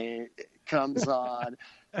the way it comes on.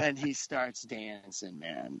 And he starts dancing,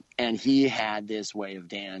 man. And he had this way of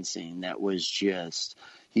dancing that was just,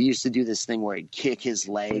 he used to do this thing where he'd kick his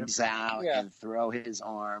legs out and throw his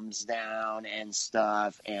arms down and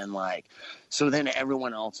stuff. And so then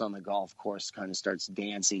everyone else on the golf course kind of starts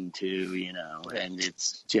dancing too, and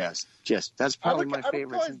it's just that's probably my favorite. I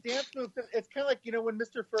would call his dance moves, it's kind of like, when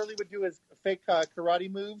Mr. Furley would do his fake karate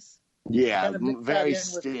moves. Yeah, kind of very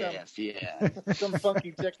stiff, some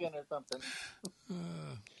funky chicken or something.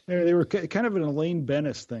 They were kind of an Elaine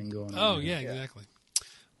Bennis thing going on. Oh, yeah, exactly.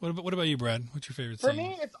 What about you, Brad? What's your favorite scene? For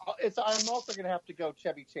me, it's I'm also going to have to go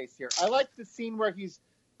Chevy Chase here. I like the scene where he's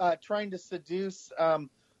trying to seduce the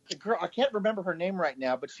girl. I can't remember her name right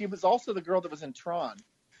now, but she was also the girl that was in Tron.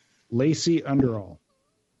 Lacey Underall.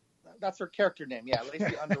 That's her character name. Yeah,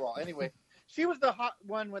 Lacey Underall. Anyway, she was the hot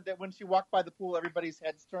one when she walked by the pool, everybody's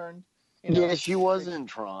heads turned. Yeah, she was in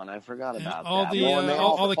Tron. I forgot about that.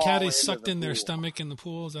 All the caddies sucked in their stomach in the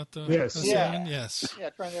pool. Is that the scene? Yes.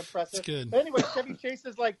 Yeah, trying to impress her. That's good. But anyway, Chevy Chase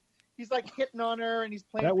is he's hitting on her, and he's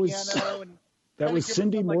playing piano. And that was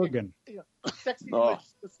Cindy Morgan. Sexy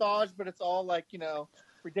massage, but it's all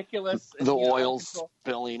ridiculous. The oil's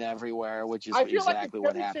spilling everywhere, which is exactly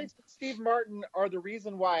what happened. Chevy Chase and Steve Martin are the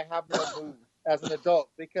reason why I have no move as an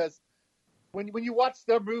adult, because when you watch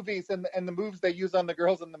their movies and the moves they use on the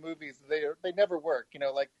girls in the movies, they never work.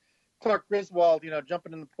 Like Clark Griswold,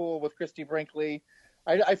 jumping in the pool with Christy Brinkley.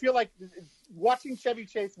 I feel like watching Chevy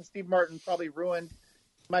Chase and Steve Martin probably ruined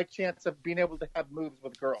my chance of being able to have moves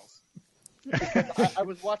with girls. Because I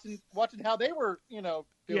was watching how they were, doing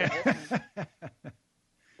it.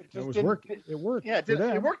 It worked. It worked. Yeah,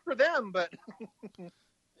 it worked for them, but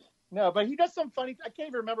no. But he does some funny. I can't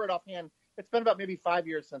even remember it offhand. It's been about maybe 5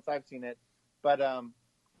 years since I've seen it. But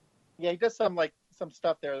he does some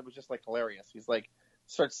stuff there that was just hilarious. He's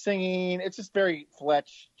starts singing. It's just very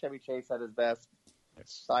Fletch. Chevy Chase at his best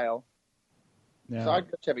style. Yeah. So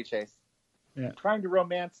I'd go Chevy Chase. Yeah. Trying to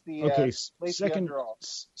romance the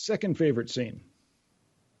second favorite scene.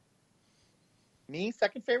 Me,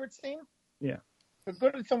 second favorite scene? Yeah. But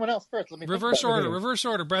go to someone else first. Let me reverse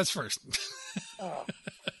order. Brad's first. Oh.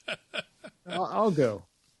 I'll go.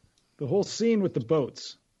 The whole scene with the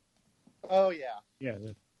boats. Oh yeah. Yeah,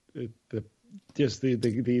 the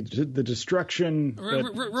destruction.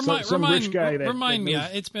 Remind me.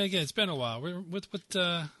 It's been a while.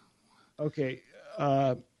 Okay.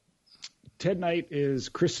 Ted Knight is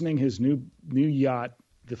christening his new yacht,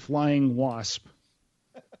 the Flying Wasp,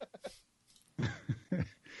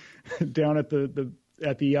 down at the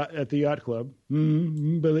yacht club,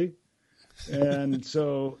 Billy, and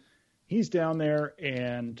so he's down there,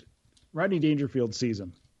 and Rodney Dangerfield sees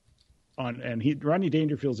him Rodney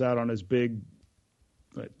Dangerfield's out on his big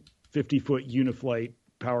 50-foot Uniflight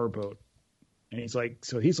powerboat, and he's like,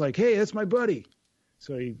 hey, that's my buddy.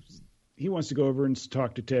 So he wants to go over and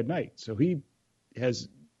talk to Ted Knight. So he has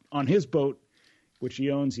on his boat, which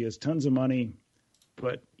he owns, he has tons of money,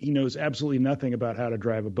 but he knows absolutely nothing about how to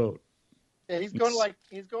drive a boat. Yeah, he's going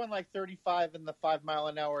 35 in the 5 mile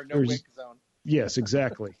an hour no wake zone. Yes,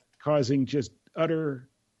 exactly. Causing just utter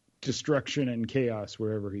destruction and chaos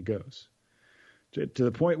wherever he goes. To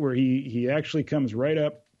the point where he actually comes right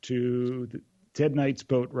up to Ted Knight's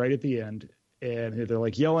boat right at the end, and they're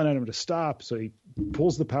like yelling at him to stop. So he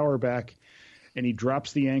pulls the power back, and he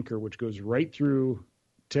drops the anchor, which goes right through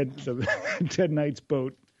Ted Knight's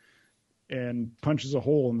boat and punches a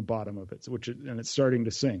hole in the bottom of it, and it's starting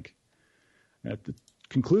to sink. At the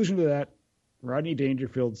conclusion to that, Rodney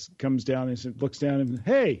Dangerfield comes down and looks down and,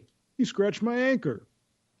 hey, you scratched my anchor.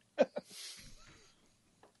 This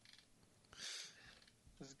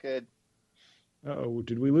is good. Uh-oh,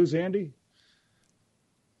 did we lose Andy?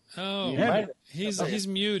 Oh, he's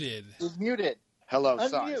muted. He's muted. Hello,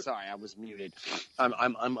 sorry, I was muted. I'm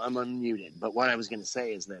unmuted. But what I was going to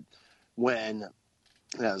say is that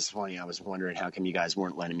that was funny. I was wondering how come you guys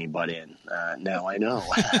weren't letting me butt in. Now I know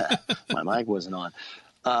my mic wasn't on.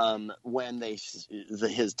 When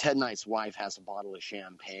his Ted Knight's wife has a bottle of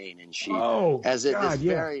champagne, and she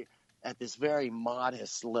at this very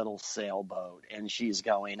modest little sailboat, and she's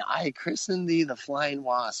going, I christened thee the Flying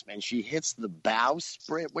Wasp, and she hits the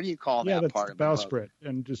bowsprit. What do you call that that's part the of the bowsprit,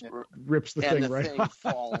 and just rips the thing right off. And the thing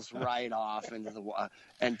falls right off into the water,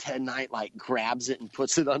 and Ted Knight grabs it and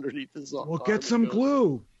puts it underneath his arm. Well, get some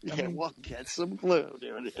glue. Get some glue,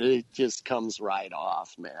 dude. It just comes right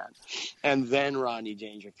off, man. And then Rodney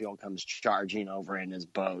Dangerfield comes charging over in his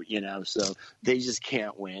boat, so they just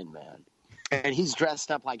can't win, man. And he's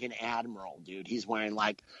dressed up like an admiral, dude. He's wearing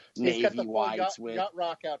navy whites with yacht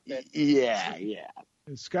rock outfit. Yeah.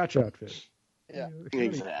 Scotch outfit. Yeah,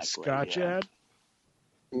 exactly. Scotch ad.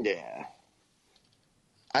 Yeah.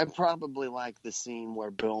 I probably like the scene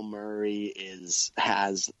where Bill Murray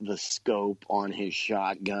has the scope on his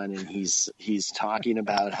shotgun, and he's talking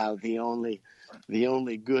about how the only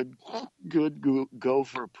good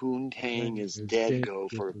gopher poontang is dead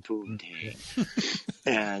gopher poontang,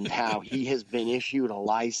 and how he has been issued a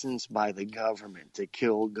license by the government to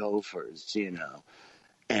kill gophers,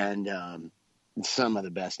 and some of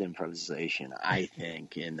the best improvisation, I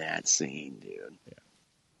think, in that scene, dude. Yeah.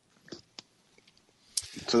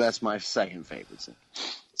 So that's my second favorite scene.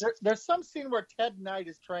 There's some scene where Ted Knight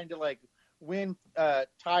is trying to win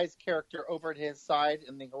Ty's character over to his side,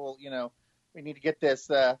 and the whole, we need to get this,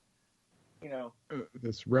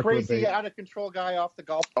 this crazy out of control guy off the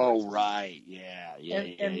golf course. Oh right, yeah.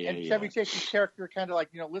 And Chevy Chase's character kind of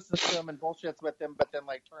listens to him and bullshits with him, but then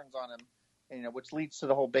turns on him, and, which leads to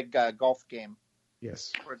the whole big golf game.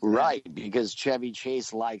 Yes. Right, because Chevy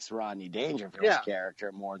Chase likes Rodney Dangerfield's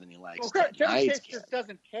character more than he likes Ted Chevy Knight's Chase just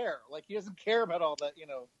doesn't care. He doesn't care about all the,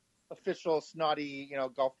 official snotty,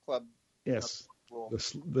 golf club. Yes.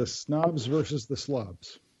 The snobs versus the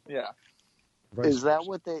slobs. Yeah. Is that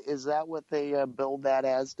what they build that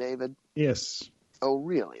as, David? Yes. Oh,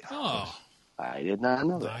 really? Oh. I did not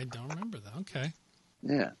know that. I don't remember that. Okay.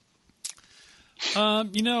 Yeah.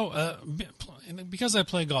 Because I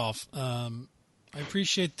play golf, I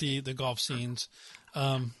appreciate the golf scenes.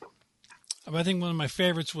 I think one of my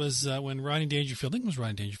favorites was when Rodney Dangerfield,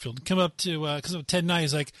 come up to, because of Ted Knight,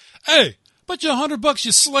 he's like, hey, bet you $100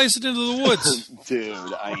 you slice it into the woods. Dude,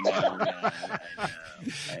 I know, man.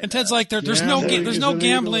 And Ted's like, there's no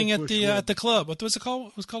gambling at the club. What's it called?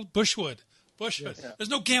 It was called Bushwood. Bushwood. Yeah. There's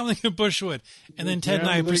no gambling at Bushwood. And then Ted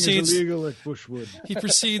Knight proceeds. Illegal at Bushwood. He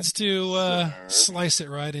proceeds to slice it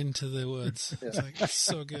right into the woods. It's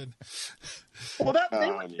so good. Well,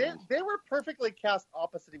 they were perfectly cast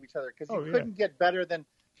opposite of each other, because you couldn't get better than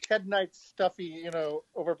Ted Knight's stuffy,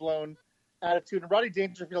 overblown attitude, and Rodney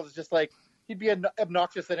Dangerfield is just he'd be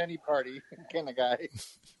obnoxious at any party kind of guy.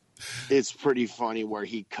 It's pretty funny where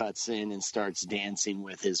he cuts in and starts dancing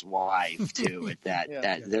with his wife too. At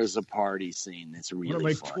that, there's a party scene that's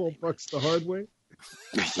really funny. $12 the hard way.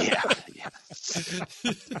 Yeah.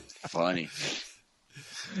 Funny.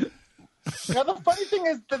 Now the funny thing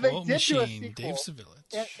is that they did do a sequel, Dave Saville.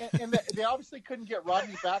 and they obviously couldn't get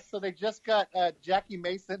Rodney back, so they just got Jackie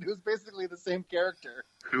Mason, who's basically the same character.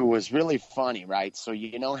 Who was really funny, right? So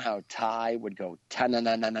you know how Ty would go ta na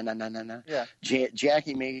na na na na na na na. Yeah.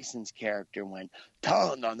 Jackie Mason's character went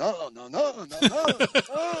ta na na na na na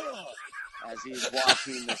na. As he's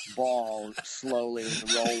watching this ball slowly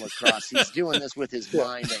roll across, he's doing this with his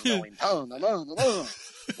mind and going, oh, no, no, no, no.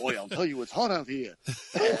 Boy, I'll tell you it's hot out here.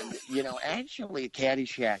 And, actually,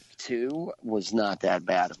 Caddyshack 2 was not that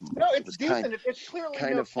bad of a movie. No, it's decent. It's clearly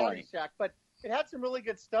kind of funny. Caddyshack, but it had some really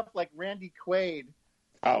good stuff like Randy Quaid.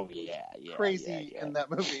 Oh, yeah. Crazy in that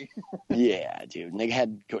movie. Yeah, dude. And they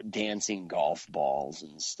had dancing golf balls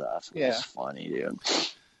and stuff. It was funny, dude.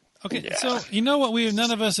 Okay, so you know what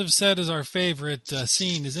none of us have said is our favorite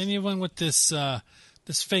scene? Is anyone with this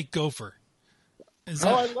fake gopher?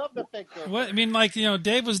 I love the fake gopher. What I mean, like,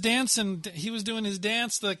 Dave was dancing. He was doing his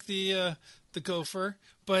dance like the gopher,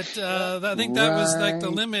 but I think that was like the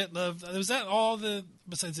limit of. Was that all the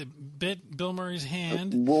besides it bit Bill Murray's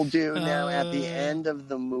hand? We'll do now at the end of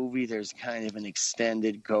the movie. There's kind of an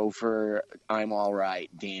extended gopher, I'm all right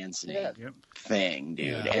dancing thing, dude.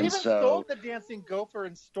 Yeah. And they even so sold the dancing gopher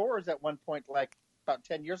in stores at one point, like about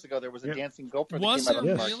 10 years ago. There was a dancing gopher. Was that it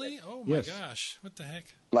came out of really? Oh my gosh! What the heck?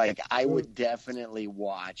 Like, I would definitely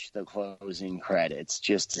watch the closing credits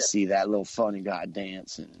just to see that little funny guy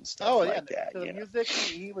dancing and stuff like that. The music,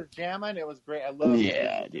 he was jamming. It was great. I love it.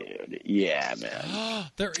 Yeah, dude. Yeah,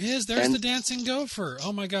 man. There's the dancing gopher.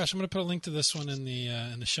 Oh my gosh! I'm going to put a link to this one in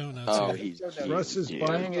the show notes. Oh, Russ is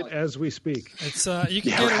buying it as we speak. It's you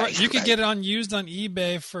can get it used on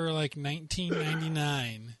eBay for like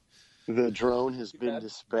 $19.99. The drone has been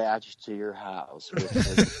dispatched to your house. But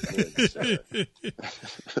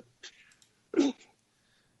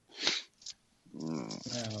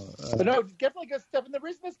no, definitely good stuff. And the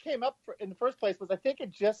reason this came up in the first place was I think it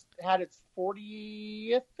just had its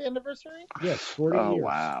 40th anniversary. Yes, 40 years. Oh,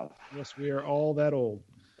 wow. Yes, we are all that old.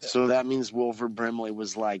 So that means Wilford Brimley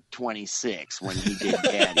was like 26 when he did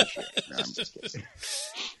Caddyshack. No, I'm just kidding.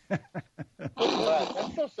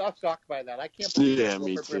 I'm so shocked by that. I can't believe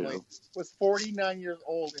Wilford Brimley was 49 years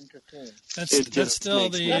old in Cocoon. That's still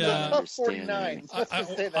the. That's 49. Let's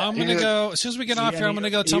just say that. I'm gonna go as soon as we get off here. I'm gonna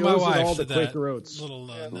go tell my wife all the that Quaker Oats. Little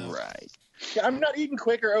right. Yeah, I'm not eating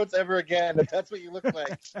Quaker Oats ever again. If that's what you look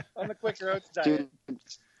like on the Quaker Oats diet. Dude,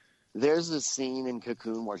 there's a scene in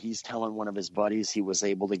Cocoon where he's telling one of his buddies he was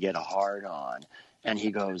able to get a hard on. And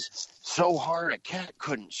he goes, so hard a cat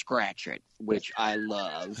couldn't scratch it, which I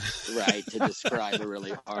love, right, to describe a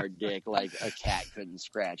really hard dick, like a cat couldn't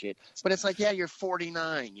scratch it. But it's like, yeah, you're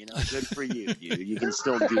 49, good for you, dude. You can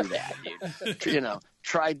still do that, dude.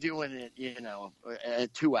 Try doing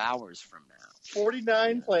it, 2 hours from now.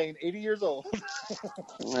 49 playing 80 years old.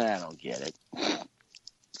 I don't get it.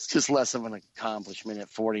 It's just less of an accomplishment at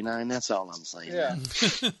 49. That's all I'm saying. Yeah.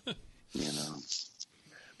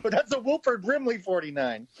 But that's a Wilford Brimley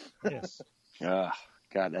 49. Yes. God,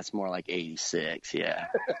 that's more like 86. Yeah.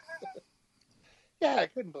 Yeah, I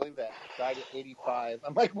couldn't believe that. He died at 85.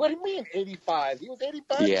 I'm like, what do you mean 85? He was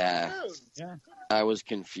 85. Yeah. I was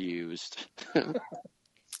confused.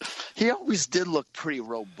 He always did look pretty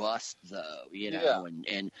robust, though,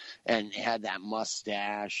 and had that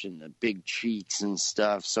mustache and the big cheeks and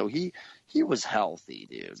stuff. So he was healthy,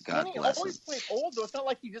 dude. God bless him. He always played old, though. It's not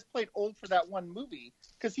like he just played old for that one movie,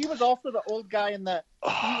 because he was also the old guy in the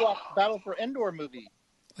Ewok Battle for Endor movie.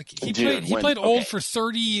 Like he played old for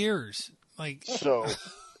 30 years. Like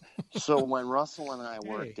So when Russell and I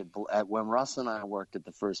worked at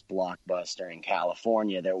the first Blockbuster in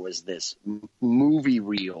California, there was this movie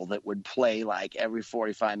reel that would play like every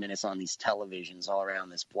 45 minutes on these televisions all around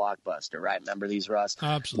this Blockbuster, right? Remember these, Russ?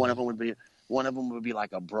 Absolutely. One of them would be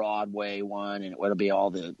like a Broadway one, and it would be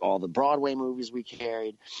all the Broadway movies we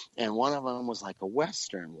carried, and one of them was like a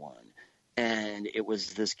Western one, and it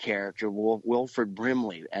was this character Wilford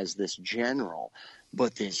Brimley as this general.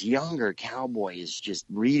 But this younger cowboy is just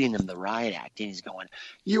reading him the riot act, and he's going,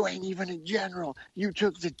 "You ain't even a general. You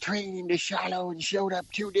took the train into Shiloh and showed up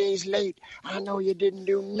 2 days late. I know you didn't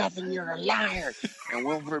do nothing. You're a liar." And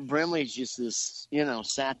Wilford Brimley's just this,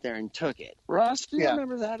 sat there and took it. Russ, do you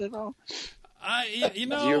remember that at all? Do you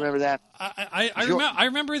remember that? I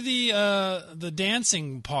remember the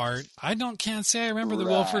dancing part. Can't say I remember the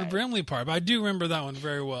Wilford Brimley part, but I do remember that one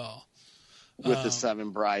very well. With the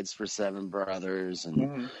 7 brides for 7 brothers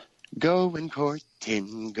and going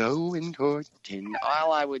courting.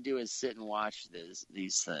 All I would do is sit and watch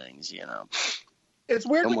these things, It's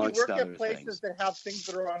weird when you work at places that have things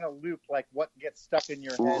that are on a loop, like what gets stuck in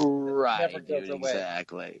your head. Right, never goes away.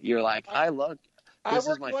 Exactly. You're like, I worked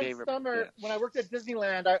one summer when I worked at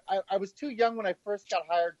Disneyland. I was too young when I first got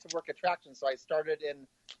hired to work attractions, so I started in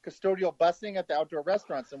custodial busing at the outdoor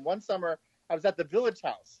restaurants. And one summer, I was at the Village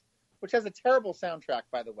House, which has a terrible soundtrack,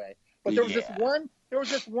 by the way. But there was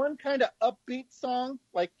this one kind of upbeat song,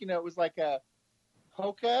 like, it was like a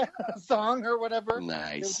polka song or whatever.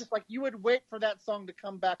 Nice. It was just like you would wait for that song to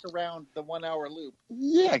come back around the 1 hour loop.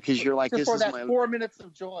 Yeah, because you're like, this is that 4 minutes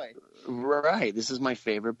of joy. Right. This is my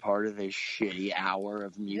favorite part of this shitty hour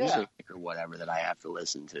of music or whatever that I have to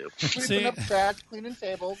listen to. Sweeping up trash, cleaning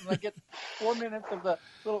tables, and I get 4 minutes of the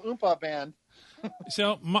little Oompa band.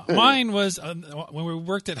 So mine was when we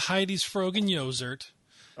worked at Heidi's Frogen Yogurt.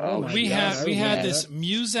 We had this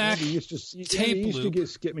Muzak tape loop. He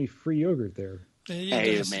used to get me free yogurt there.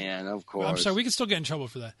 Hey, man, of course. I'm sorry, we can still get in trouble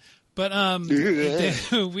for that. But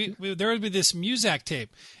there would be this Muzak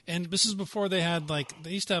tape, and this is before they had they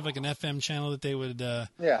used to have an FM channel that they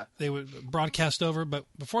would broadcast over. But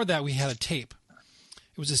before that, we had a tape.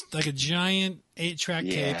 It was just like a giant 8-track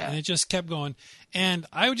tape, and it just kept going. And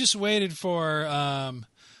I just waited for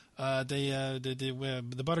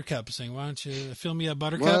the Buttercup saying, "Why don't you fill me a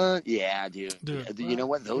Buttercup?" What? Yeah, dude. You know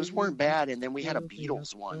what? Those weren't bad. And then we had a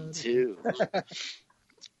Beatles one too.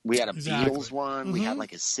 We had a Beatles one. Mm-hmm. We had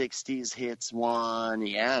like a 60s hits one.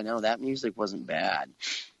 Yeah, no, that music wasn't bad.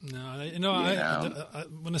 No,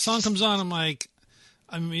 when the song comes on, I'm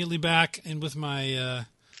immediately back and with my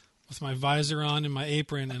visor on and my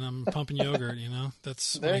apron, and I'm pumping yogurt.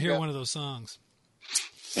 That's when I hear one of those songs.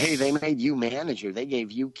 Hey, they made you manager. They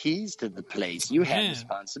gave you keys to the place. You had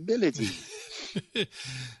responsibility.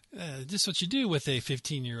 Just what you do with a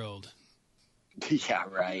 15-year-old. Yeah,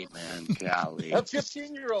 right, man. Golly. A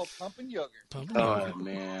 15-year-old pumping yogurt. Oh,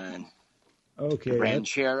 man. Okay.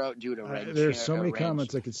 Ranchero, dude, a ranchero. There's so many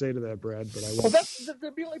comments I could say to that, Brad, but I won't. Well, that's the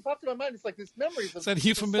immediately popped in my mind. It's like this memories. Is that a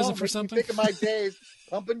euphemism for something? Think of my days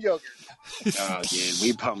pumping yogurt. Oh, dude,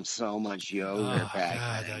 we pumped so much yogurt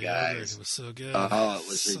back then, guys. Yogurt was so good. Oh, it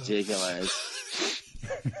was ridiculous.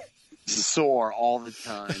 Sore all the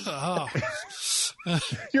time. Oh.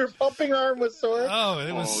 Your pumping arm was sore? Oh,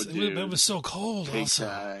 it was so cold. Big also.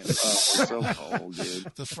 Time. Oh, it was so cold,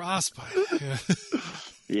 dude. The frostbite.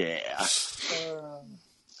 Yeah.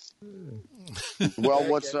 Well,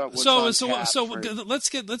 what's up? So let's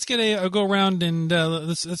get a go around and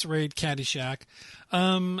let's rate Caddyshack.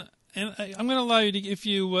 And I'm going to allow you to, if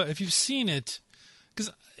you've seen it,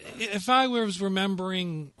 because if I was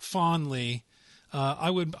remembering fondly,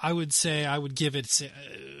 I would say I would give it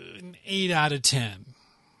an 8 out of 10.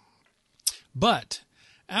 But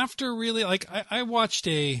after really, I watched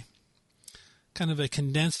a kind of a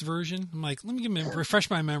condensed version. I'm like, let me refresh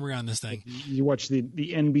my memory on this thing. You watched the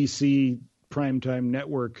NBC Primetime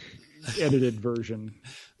Network edited version.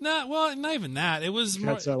 Not even that. It was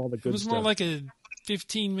more. Cuts out all the good stuff. More like a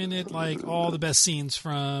 15-minute, all the best scenes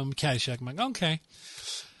from Caddyshack. I'm like, okay.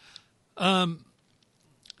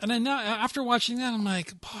 And then now, after watching that, I'm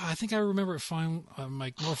like, I think I remember it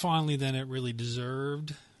more fondly than it really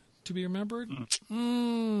deserved to be remembered.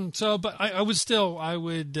 So, but I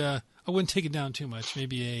wouldn't take it down too much.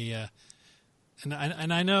 Maybe and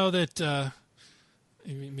I know that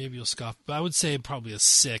maybe you'll scoff, but I would say probably a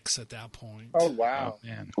 6 at that point. Oh wow,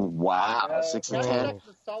 man! Wow, 6 out of 10. That's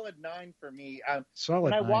a solid 9 for me. Solid.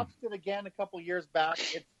 When I 9. watched it again a couple years back,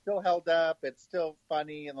 it's still held up. It's still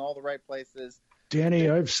funny in all the right places. Danny,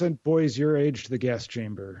 I've sent boys your age to the gas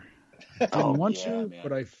chamber. I didn't want to, man.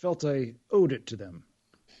 But I felt I owed it to them.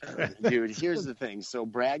 Dude, here's the thing. So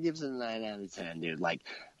Brad gives it a 9 out of 10, dude.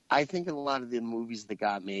 I think in a lot of the movies that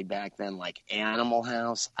got made back then, like Animal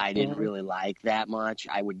House, I didn't really like that much.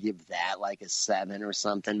 I would give that a 7 or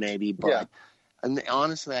something maybe. But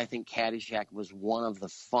honestly, I think Caddyshack was one of the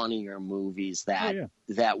funnier movies that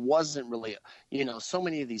wasn't really, so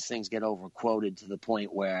many of these things get overquoted to the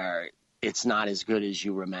point where it's not as good as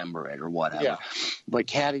you remember it or whatever. Yeah. But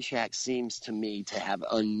Caddyshack seems to me to have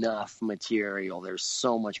enough material. There's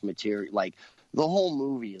so much material. The whole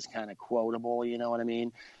movie is kind of quotable, you know what I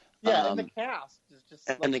mean? Yeah, and the cast is just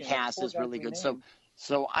and the cast is really good.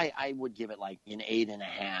 So I would give it an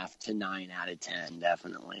 8.5 to 9 out of 10,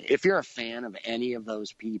 definitely. If you're a fan of any of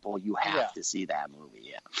those people, you have to see that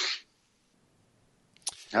movie. Yeah.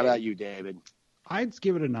 How about you, David? I'd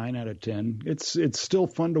give it a 9 out of 10. It's still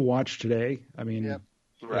fun to watch today. I mean,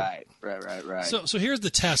 right. So here's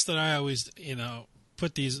the test that I always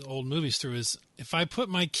put these old movies through is if I put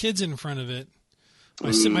my kids in front of it, I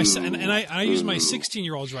use my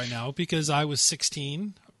 16-year-olds right now because I was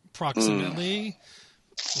 16 approximately.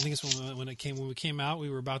 I think it's when we came out, we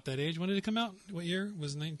were about that age. When did it come out? What year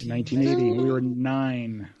was 1980? We were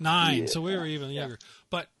 9. 9, so we were even younger.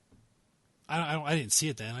 But I didn't see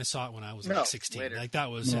it then. I saw it when I was 16. Later. That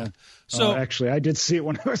was So actually, I did see it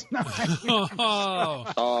when I was 9.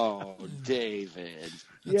 Oh, David.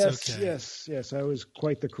 Yes. I was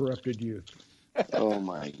quite the corrupted youth. Oh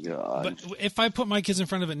my God! But if I put my kids in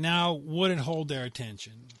front of it now, would it hold their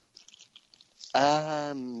attention?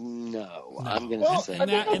 No. I'm going to say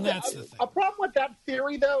and that's the thing. A problem with that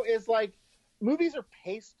theory, though, is movies are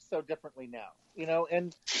paced so differently now,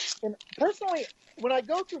 and personally, when I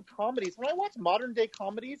go through comedies, when I watch modern day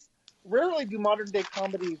comedies, rarely do modern day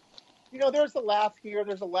comedies You know, there's a laugh here,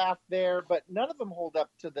 there's a laugh there, but none of them hold up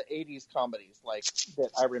to the '80s comedies like that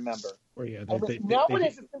I remember. Oh yeah.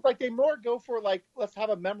 Nowadays, it seems like they more go for like let's have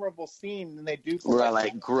a memorable scene than they do for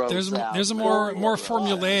like gross. There's a more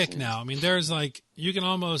formulaic now. I mean, there's like you can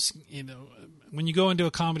almost when you go into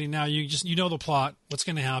a comedy now, you know the plot, what's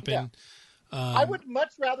going to happen. Yeah. I would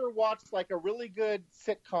much rather watch like a really good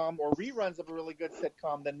sitcom or reruns of a really good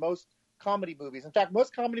sitcom than most comedy movies. In fact,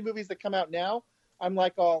 most comedy movies that come out now, I'm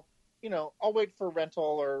like, I'll wait for rental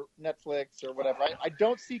or Netflix or whatever. I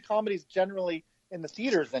don't see comedies generally in the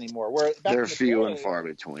theaters anymore. Where they're few and far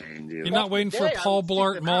between. Dude. You're not waiting for Paul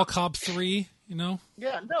Blart Mall Cop 3, you know?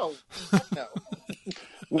 Yeah, no.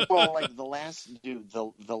 Well, like the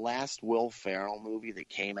last Will Ferrell movie that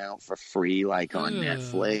came out for free, like on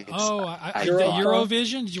Netflix. Oh, the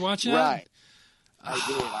Eurovision? Did you watch that? Right. I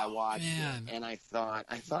did. I watched it, and I thought,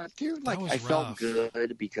 dude, like I felt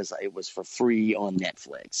good because it was for free on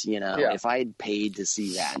Netflix. You know, if I had paid to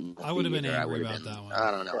see that, I would have been angry about that one.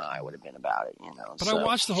 I don't know. I would have been about it. You know, but I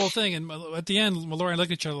watched the whole thing, and at the end, Mallory and I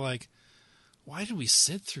looked at each other like, why did we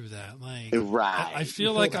sit through that? Like, right. I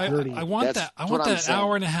feel like I want that. I want that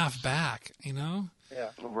hour and a half back. You know? Yeah.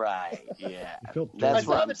 Right. Yeah. That's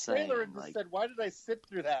what I'm saying. I saw the trailer and just said, "Why did I sit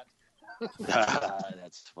through that?"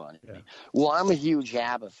 That's funny. Yeah. Well, I'm a huge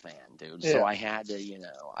ABBA fan, dude. So I had to,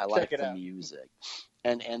 I like the music,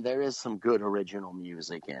 and there is some good original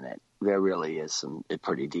music in it. There really is some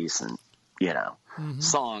pretty decent,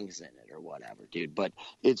 songs in it or whatever, dude. But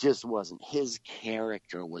it just wasn't. His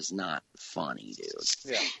character was not funny, dude.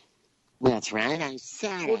 Yeah. That's right. I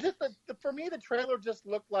said. Well, just for me, the trailer just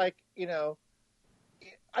looked like,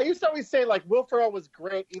 I used to always say like Will Ferrell was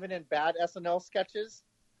great even in bad SNL sketches.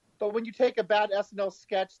 But when you take a bad SNL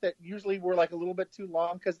sketch that usually were like a little bit too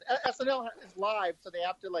long, because SNL is live, so they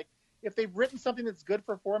have to if they've written something that's good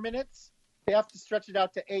for 4 minutes, they have to stretch it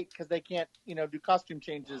out to 8 because they can't, do costume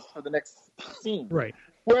changes for the next scene. Right.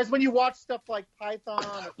 Whereas when you watch stuff like Python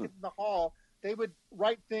or Kids in the Hall, they would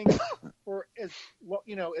write things for as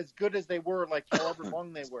good as they were, like however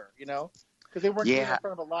long they were, because they weren't doing it in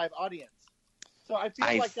front of a live audience. So I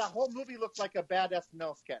feel like that whole movie looked like a bad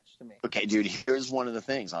SNL sketch to me. Okay, dude, here's one of the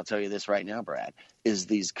things. I'll tell you this right now, Brad, is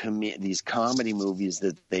these comedy movies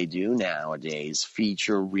that they do nowadays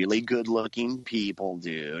feature really good-looking people,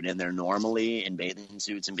 dude, and they're normally in bathing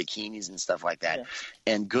suits and bikinis and stuff like that. Yeah.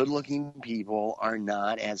 And good-looking people are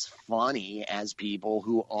not as funny as people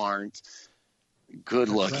who aren't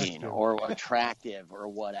good-looking or attractive or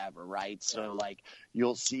whatever, right? So,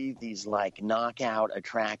 you'll see these, knockout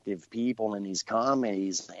attractive people in these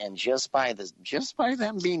comedies, and just by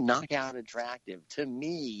them being knockout attractive, to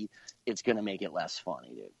me, it's going to make it less funny,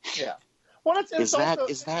 dude. Yeah. Well, is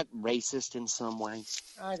that racist in some way?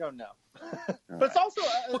 I don't know. But it's also...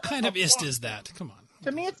 what kind of is that? Come on.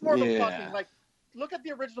 To me, it's more of a fucking, look at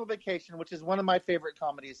the original Vacation, which is one of my favorite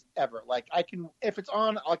comedies ever. If it's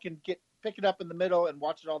on, I can pick it up in the middle and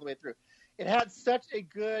watch it all the way through. It had such a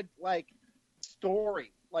good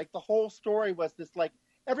story. The whole story was this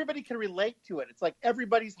everybody can relate to it. It's like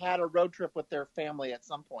everybody's had a road trip with their family at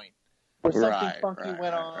some point, or something funky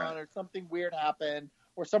went on, or something weird happened,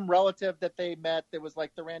 or some relative that they met that was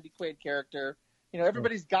like the Randy Quaid character.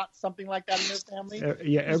 Everybody's got something like that in their family.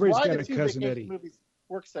 Everybody's got a Cousin Eddie. Movies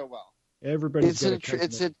work so well. Everybody's got a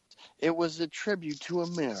Cousin Eddie. It was a tribute to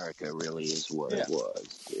America, really, is what it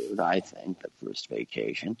was, dude. I think the first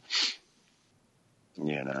Vacation.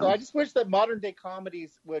 So I just wish that modern day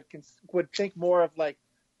comedies would think more of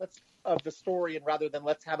of the story, and rather than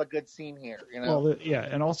let's have a good scene here. Well,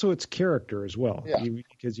 and also it's character as well. Yeah.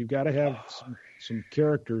 Because you've got to have some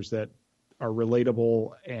characters that are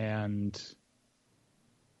relatable and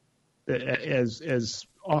as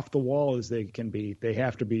off the wall as they can be. They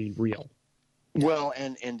have to be real. Well,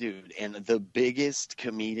 and dude, and the biggest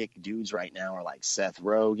comedic dudes right now are like Seth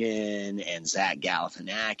Rogen and Zach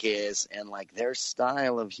Galifianakis, and their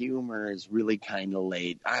style of humor is really kind of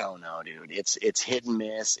laid. I don't know, dude. It's hit and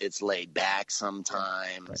miss. It's laid back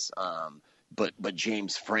sometimes. Right. But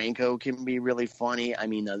James Franco can be really funny. I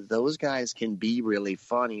mean, those guys can be really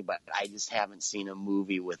funny, but I just haven't seen a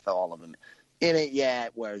movie with all of them in it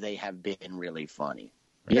yet where they have been really funny.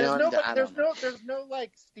 There's no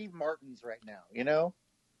Steve Martins right now,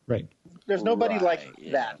 Right. There's nobody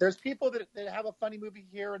that. There's people that have a funny movie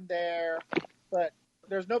here and there, but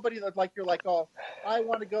there's nobody that you're oh, I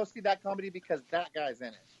want to go see that comedy because that guy's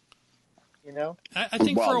in it. I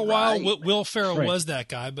think for a while Will Ferrell was that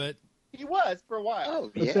guy, but he was for a while.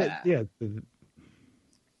 Oh yeah. Yeah. I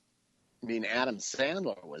mean, Adam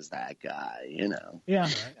Sandler was that guy, Yeah.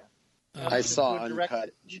 I saw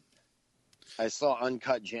Uncut. I saw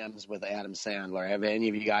Uncut Gems with Adam Sandler. Have any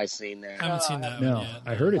of you guys seen that? I haven't seen that one yet.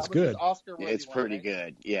 I heard it's good. It's pretty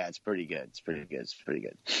good. Yeah, it's pretty good. It's pretty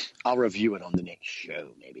good. I'll review it on the next show,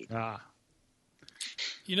 maybe.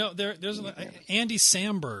 You know, there's Andy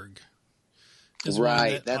Samberg.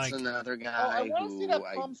 Right, that's another guy. I want to see that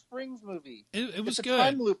Palm Springs movie. It was good. It's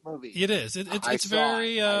a time loop movie. It is. It's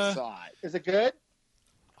very. I saw it. Is it good?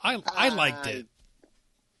 I liked it.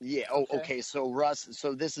 Yeah. Oh, okay. So Russ.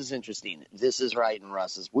 So this is interesting. This is right in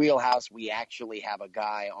Russ's wheelhouse. We actually have a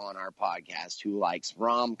guy on our podcast who likes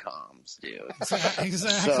rom-coms, dude.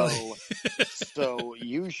 Exactly. So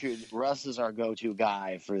Russ is our go-to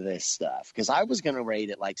guy for this stuff. Because I was gonna rate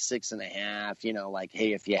it like 6.5. You know, like,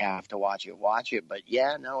 hey, if you have to watch it, watch it. But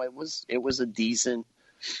yeah, no, it was a decent.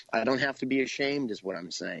 I don't have to be ashamed, is what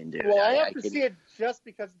I'm saying, dude. Well, I have to see it just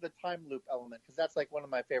because of the time loop element, because that's like one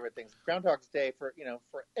of my favorite things. Groundhog's Day, for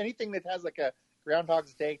anything that has like a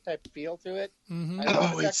Groundhog's Day type feel to it.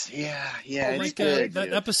 Mm-hmm. It's like good,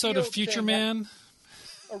 that episode of Future Man.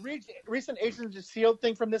 A recent Agents of S.H.I.E.L.D.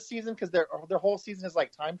 thing from this season, because their whole season is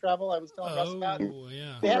like time travel. I was telling Russ about.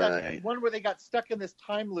 Yeah. They had one where they got stuck in this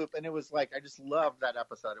time loop, and it was like I just loved that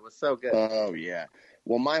episode. It was so good. Oh yeah.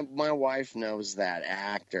 Well, my wife knows that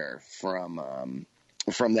actor from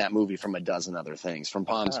that movie, from a dozen other things, from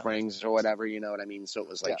Palm Springs or whatever. You know what I mean? So it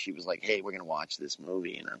was like she was like, "Hey, we're gonna watch this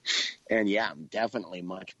movie," you know. And yeah, definitely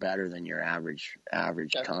much better than your average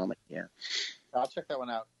comedy. Yeah. I'll check that one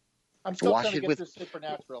out. I'm still trying to get through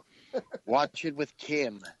Supernatural. Watch it with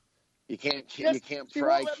Kim. You can't She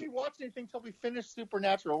try. won't let me watch anything until we finish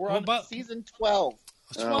Supernatural. We're on season 12.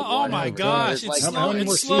 Oh my gosh!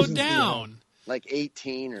 It's slowed down. Like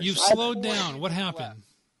 18 or something. You've slowed down. What happened?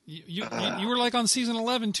 You were like on season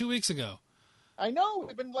 11 2 weeks ago. I know.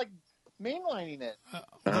 We've been like mainlining it.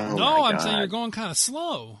 I'm saying you're going kind of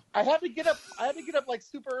slow. I had to get up like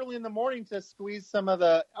super early in the morning to squeeze some of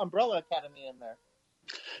the Umbrella Academy in there.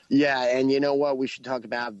 Yeah, and you know what? We should talk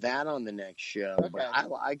about that on the next show. Okay. But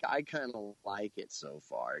I kind of like it so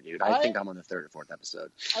far, dude. I think I'm on the 3rd or 4th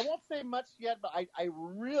episode. I won't say much yet, but I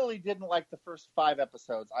really didn't like the first 5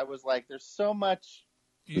 episodes. I was like, there's so much.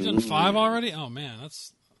 You've done 5 already? Oh man,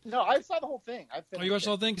 that's. No, I saw the whole thing. You watched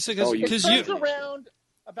the whole thing? Because you around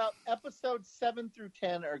about episodes 7 through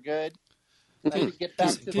 10 are good.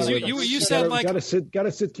 Because you said like got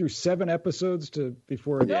to sit through 7 episodes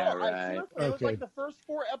before. Yeah, right. It was like the first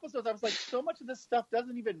 4 episodes. I was like, so much of this stuff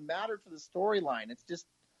doesn't even matter to the storyline. It's just.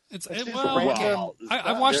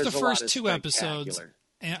 I watched the first 2 episodes.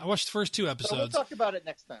 And I watched the first 2 episodes. So we'll talk about it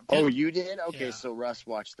next time. Oh, you did? Okay, yeah. So Russ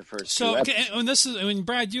watched the first 2 episodes. And this is, I mean,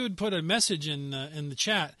 Brad, you had put a message in the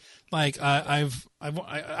chat like I've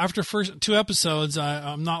after first 2 episodes,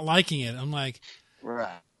 I'm not liking it. I'm like,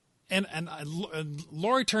 right. And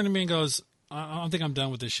Lori turned to me and goes, I don't think I'm done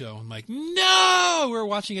with this show. I'm like, no, we're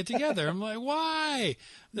watching it together. I'm like, why?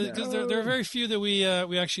 Because there are very few that we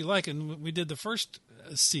actually like, and we did the first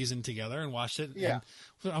season together and watched it. Yeah.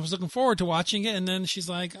 And I was looking forward to watching it, and then she's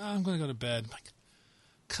like, I'm going to go to bed. I'm like,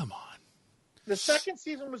 come on. The second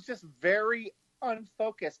season was just very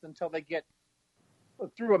unfocused until they get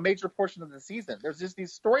through a major portion of the season. There's just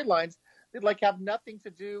these storylines that like have nothing to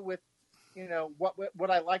do with, you know, what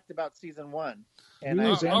I liked about season 1. And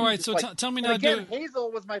all right, so tell me now. Again,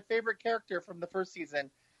 Hazel was my favorite character from the first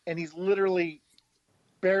season, and he's literally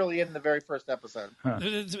barely in the very first episode. Huh.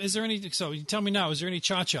 Is there any? So you tell me now. Is there any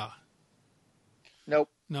Cha-Cha? Nope.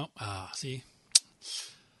 No. See,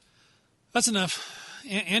 that's enough.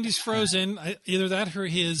 Andy's frozen. Either that or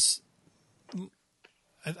his.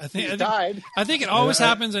 I think died. I think it always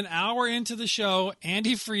happens an hour into the show.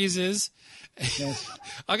 Andy freezes. Yes.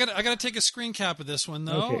 I got to take a screen cap of this one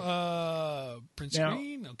though. Okay. Print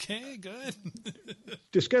screen. Okay, good.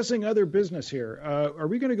 Discussing other business here. Are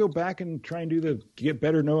we going to go back and try and do the Get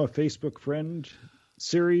Better Know a Facebook Friend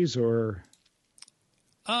series, or?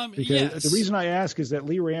 Because yes. The reason I ask is that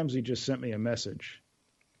Lee Ramsey just sent me a message.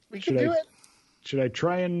 We can do it. Should I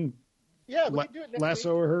try and we can do it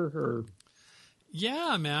lasso her? Or?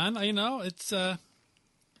 Yeah, man. You know, it's we're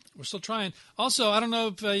still trying. Also, I don't know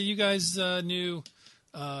if you guys knew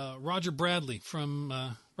Roger Bradford, from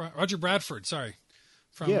high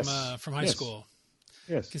school.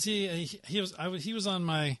 Yes, because he was on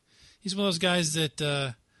my. He's one of those guys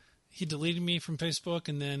that he deleted me from Facebook,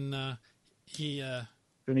 and then he.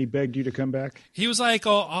 Then he begged you to come back? He was like,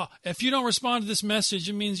 oh, if you don't respond to this message,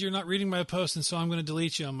 it means you're not reading my post, and so I'm going to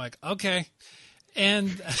delete you. I'm like, okay.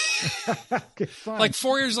 And okay, like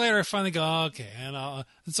 4 years later, I finally go, okay.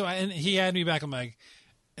 And he had me back. I'm like,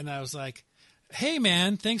 and I was like, hey,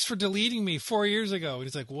 man, thanks for deleting me 4 years ago. And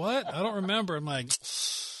he's like, what? I don't remember. I'm like,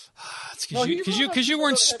 it's Because you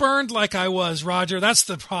weren't spurned like I was, Roger. That's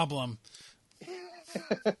the problem.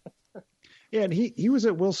 Yeah, and he was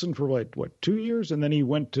at Wilson for what 2 years, and then he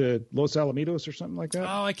went to Los Alamitos or something like that.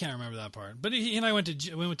 Oh, I can't remember that part. But he and I went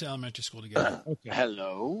to elementary school together. Okay.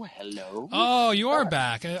 Hello. Oh, you are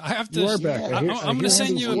back. I have to. You are back. I'm going to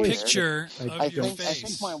send you a picture of your face. I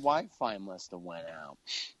think my Wi-Fi must have went out.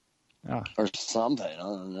 Or something. I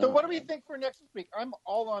don't know. So what do we think for next week? I'm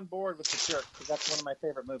all on board with The Jerk because that's one of my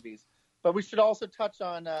favorite movies. But we should also touch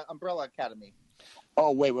on Umbrella Academy.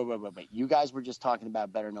 Oh, wait. You guys were just talking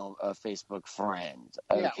about better known Facebook friends.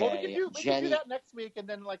 Okay. Yeah, well, we can do that next week, and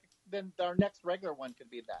then our next regular one could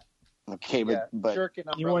be that. Okay, but Jerk and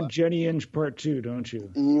Umbrella. You want Jenny Inge Part 2, don't you?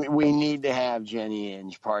 We need to have Jenny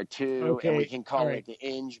Inge Part 2, okay. and we can call it the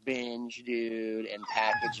Inge Binge, dude, and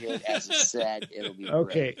package it as a set. It'll be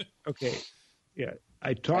great. Okay. Yeah,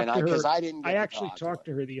 I talked to her. I actually talked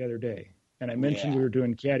to her the other day, and I mentioned we were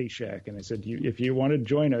doing Caddyshack, and I said, if you want to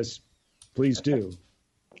join us, please do.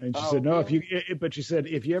 And she said, no, but she said,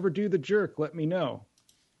 if you ever do The Jerk, let me know.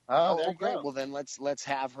 Oh, great. Well, then let's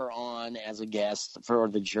have her on as a guest for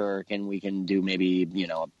The Jerk, and we can do maybe, a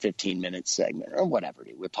 15-minute segment or whatever.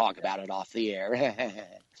 We'll talk about it off the air.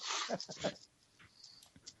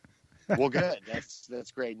 Well, good.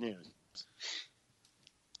 That's great news.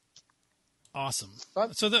 Awesome.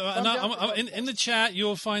 So in the chat,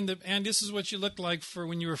 you'll find and this is what you looked like for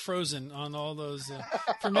when you were frozen on all those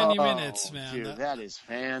for many minutes, man. Dude, that is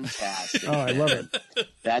fantastic. Oh, I love it.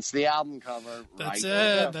 That's the album cover. That's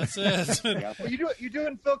That's it. Yep. You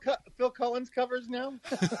doing Phil Collins covers now?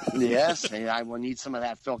 Yes, I will need some of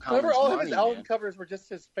that Phil Collins. Remember, all money, of his album covers were just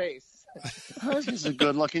his face. He's a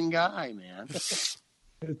good-looking guy, man.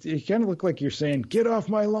 You kind of look like you're saying, "Get off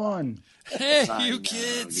my lawn." Hey, you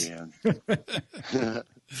kids. Well,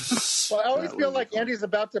 I always feel like Andy's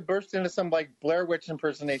about to burst into some Blair Witch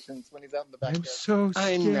impersonations when he's out in the back. I'm so scared.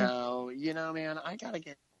 I know. Man, I got to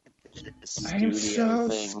get this I'm studio so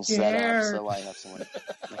thing scared. set up so I have someone.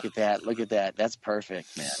 Look at that. That's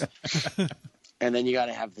perfect, man. And then you got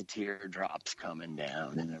to have the teardrops coming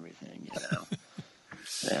down and everything,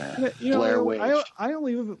 Blair Witch. I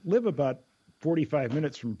only live about 45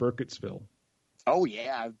 minutes from Burkittsville. Oh,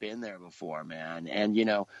 yeah, I've been there before, man. And,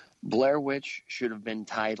 Blair Witch should have been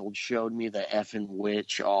titled Showed Me the Effing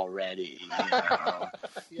Witch Already.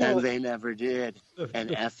 And they never did.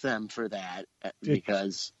 And F them for that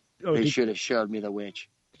because they should have showed me the witch.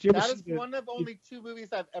 That is one of only 2 movies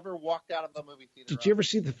I've ever walked out of the movie theater. Did you ever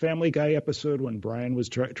see the Family Guy episode when Brian was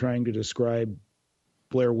trying to describe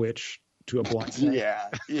Blair Witch to a blind man? Yeah.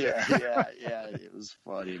 It was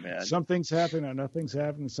funny, man. Something's happening or nothing's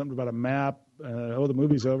happening. Something about a map. The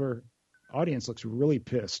movie's over. Audience looks really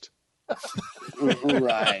pissed.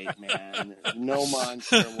 Right, man. No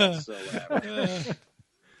monster whatsoever.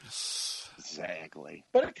 Exactly.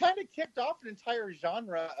 But it kind of kicked off an entire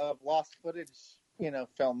genre of lost footage,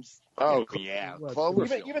 films. Oh, yeah.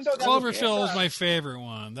 Cloverfield. Even though Cloverfield was my favorite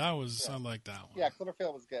one. I like that one. Yeah,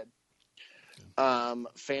 Cloverfield was good.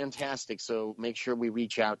 Fantastic. So make sure we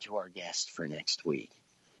reach out to our guest for next week.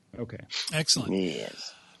 Okay. Excellent.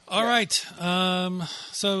 Yes. All right.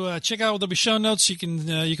 So check out. There'll be show notes. You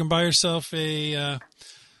can buy yourself a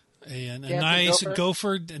nice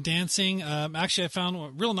gopher dancing. Actually, I found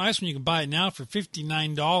one real nice one. You can buy it now for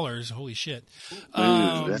 $59. Holy shit!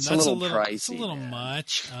 That's a little pricey. It's a little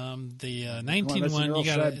much. The 19 one,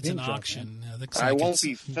 it's an auction. I won't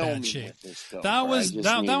be filming with this. That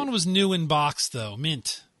one was new in box though,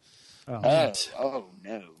 mint. Mint.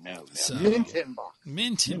 No. So, mint in box.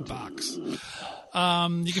 Mint in box.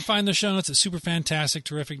 You can find the show notes at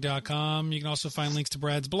superfantasticterrific.com. You can also find links to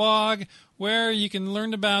Brad's blog, where you can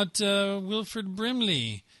learn about Wilford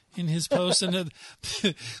Brimley in his post and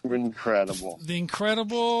incredible. The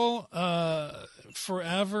incredible,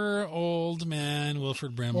 forever old man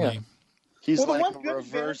Wilford Brimley. Yeah. He's the like one a good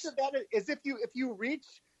reverse. About it is if you reach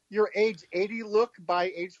your age 80 look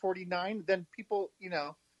by age 49, then people,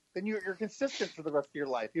 then you're consistent for the rest of your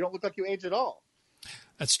life. You don't look like you age at all.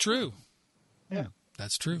 That's true. Yeah,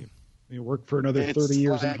 that's true. You work for another 30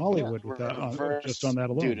 years in Hollywood with that, just on that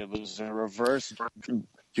alone. Dude, it was a reverse.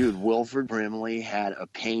 Dude, Wilford Brimley had a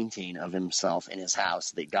painting of himself in his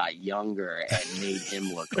house that got younger and made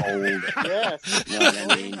him look older. Yes. You know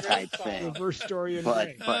what I mean? Type thing. Reverse story in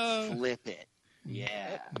but flip it.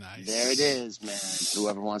 Yeah. Nice. There it is, man.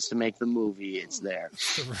 Whoever wants to make the movie, it's there.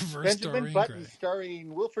 The reverse Benjamin Button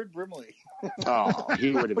starring Wilford Brimley. Oh, he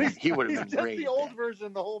would have been just great. The old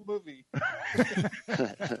version, the whole movie.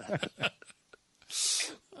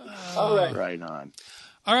 All right. Right on.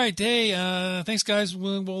 All right, hey, thanks, guys.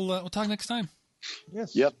 We'll talk next time.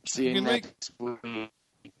 Yes. Yep. See you Good next week.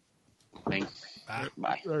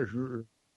 Bye. Bye. Sure.